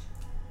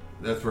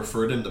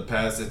referred in the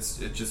past. It's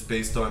just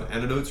based on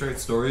anecdotes, right?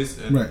 Stories,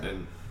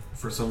 and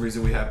for some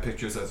reason we have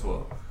pictures as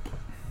well.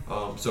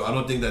 So I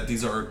don't think that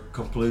these are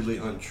completely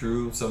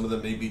untrue. Some of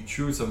them may be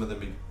true. Some of them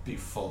may be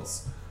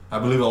false. I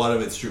believe a lot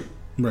of it's true.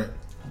 Right.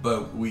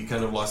 But we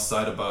kind of lost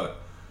sight about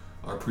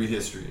our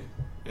prehistory,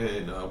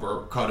 and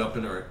we're caught up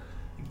in our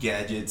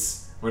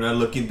gadgets. We're not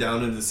looking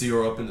down in the sea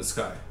or up in the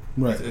sky.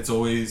 Right. It's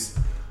always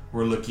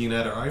we're looking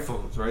at our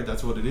iPhones, right?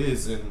 That's what it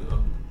is, and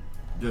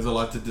there's a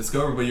lot to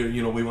discover. But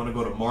we want to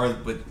go to Mars,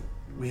 but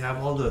we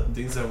have all the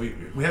things that we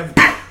have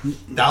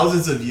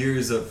thousands of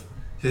years of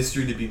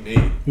history to be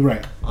made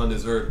on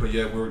this earth. But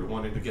yet we're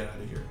wanting to get out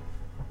of here,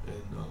 and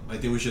I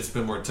think we should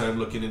spend more time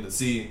looking in the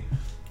sea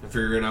and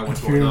figuring out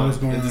what's going on,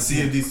 and to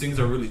see if these things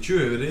are really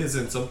true. If it is,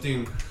 and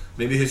something,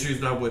 maybe history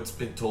is not what's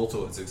been told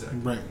to us exactly.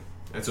 Right.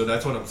 And so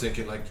that's what I'm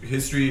thinking. Like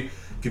history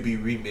could be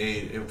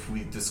remade if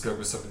we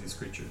discover some of these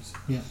creatures.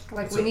 Yeah.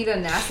 Like we need a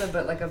NASA,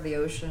 but like of the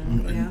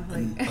ocean.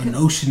 Like an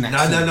ocean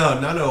NASA. No,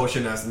 not an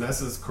ocean NASA.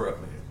 NASA's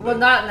corrupt, man. Well,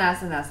 not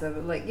NASA,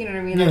 but like, you know what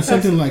I mean? Yeah, like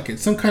something like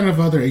it. Some kind of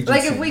other agency.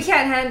 Like if we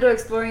can't handle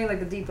exploring like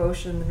the deep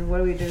ocean, then what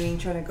are we doing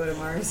trying to go to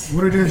Mars?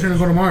 What are we doing trying to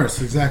go to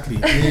Mars? Exactly.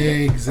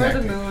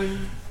 Exactly. Or the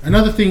moon.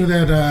 Another thing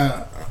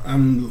that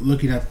I'm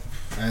looking at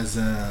as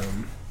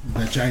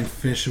that giant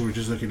fish we're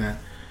just looking at,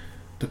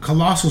 the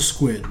colossal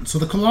squid. So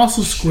the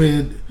colossal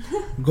squid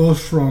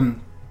goes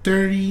from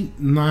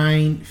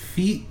 39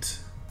 feet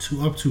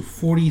to up to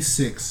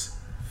 46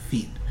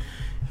 feet.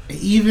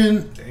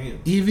 Even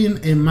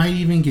it might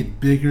even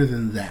get bigger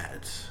than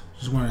that.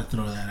 Just want to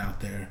throw that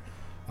out there.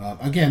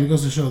 Again, it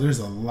goes to show there's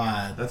a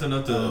lot. That's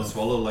enough to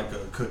swallow like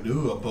a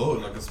canoe, a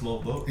boat, like a small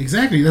boat.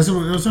 Exactly. That's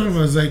what I was talking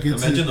about. It's like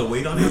imagine the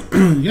weight on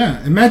it.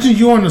 Yeah. Imagine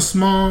you're on a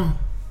small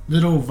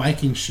little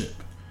Viking ship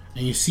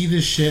and you see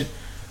this shit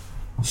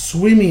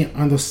swimming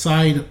on the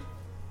side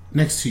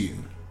next to you.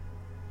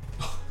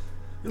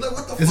 You're like,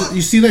 what the fuck?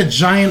 You see that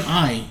giant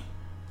eye.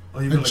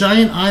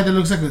 Giant eye that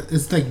looks like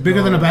it's like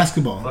bigger than a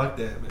basketball. Fuck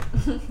that,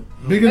 man.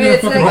 Bigger than a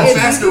fucking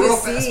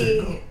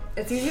basketball.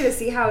 It's easy to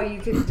see how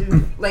you could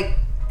do, like,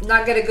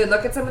 not get a good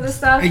look at some of this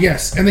stuff.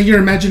 Yes, and then your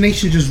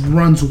imagination just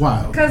runs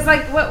wild. Because,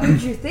 like, what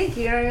would you think?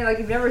 You know what I mean? Like,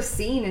 you've never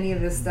seen any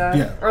of this stuff.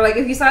 Yeah. Or, like,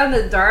 if you saw it in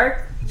the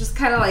dark, just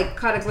kind of, like,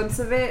 caught a glimpse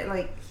of it,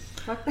 like,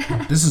 fuck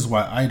that. This is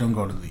why I don't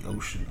go to the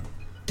ocean.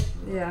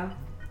 Yeah.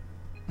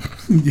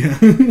 Yeah.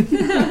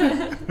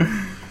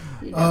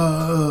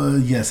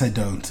 Yes, I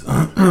don't.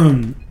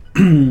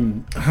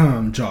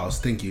 Jaws,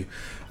 thank you.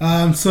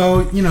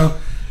 So, you know,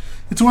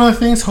 it's one of the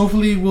things.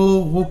 Hopefully,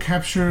 we'll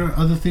capture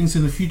other things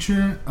in the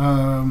future.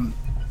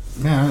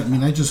 Man, I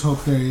mean, I just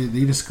hope they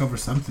discover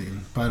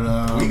something. But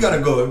we gotta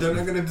go. If they're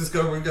not gonna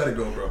discover, we gotta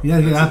go, bro. You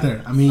gotta get out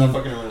there. I mean,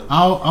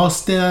 I'll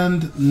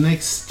stand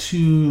next to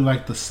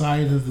like the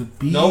side of the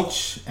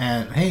beach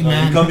and hey,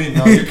 man,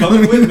 you're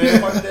coming with me.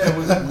 Fuck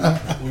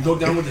that. We'll go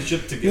down with the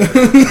ship together.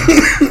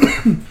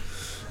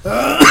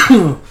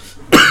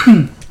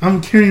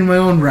 I'm carrying my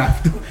own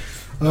raft.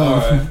 All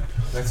right,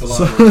 thanks a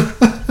lot.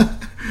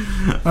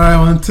 All right,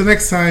 well, until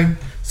next time.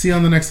 See you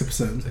on the next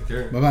episode. Take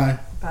care. Bye-bye.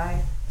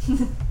 Bye.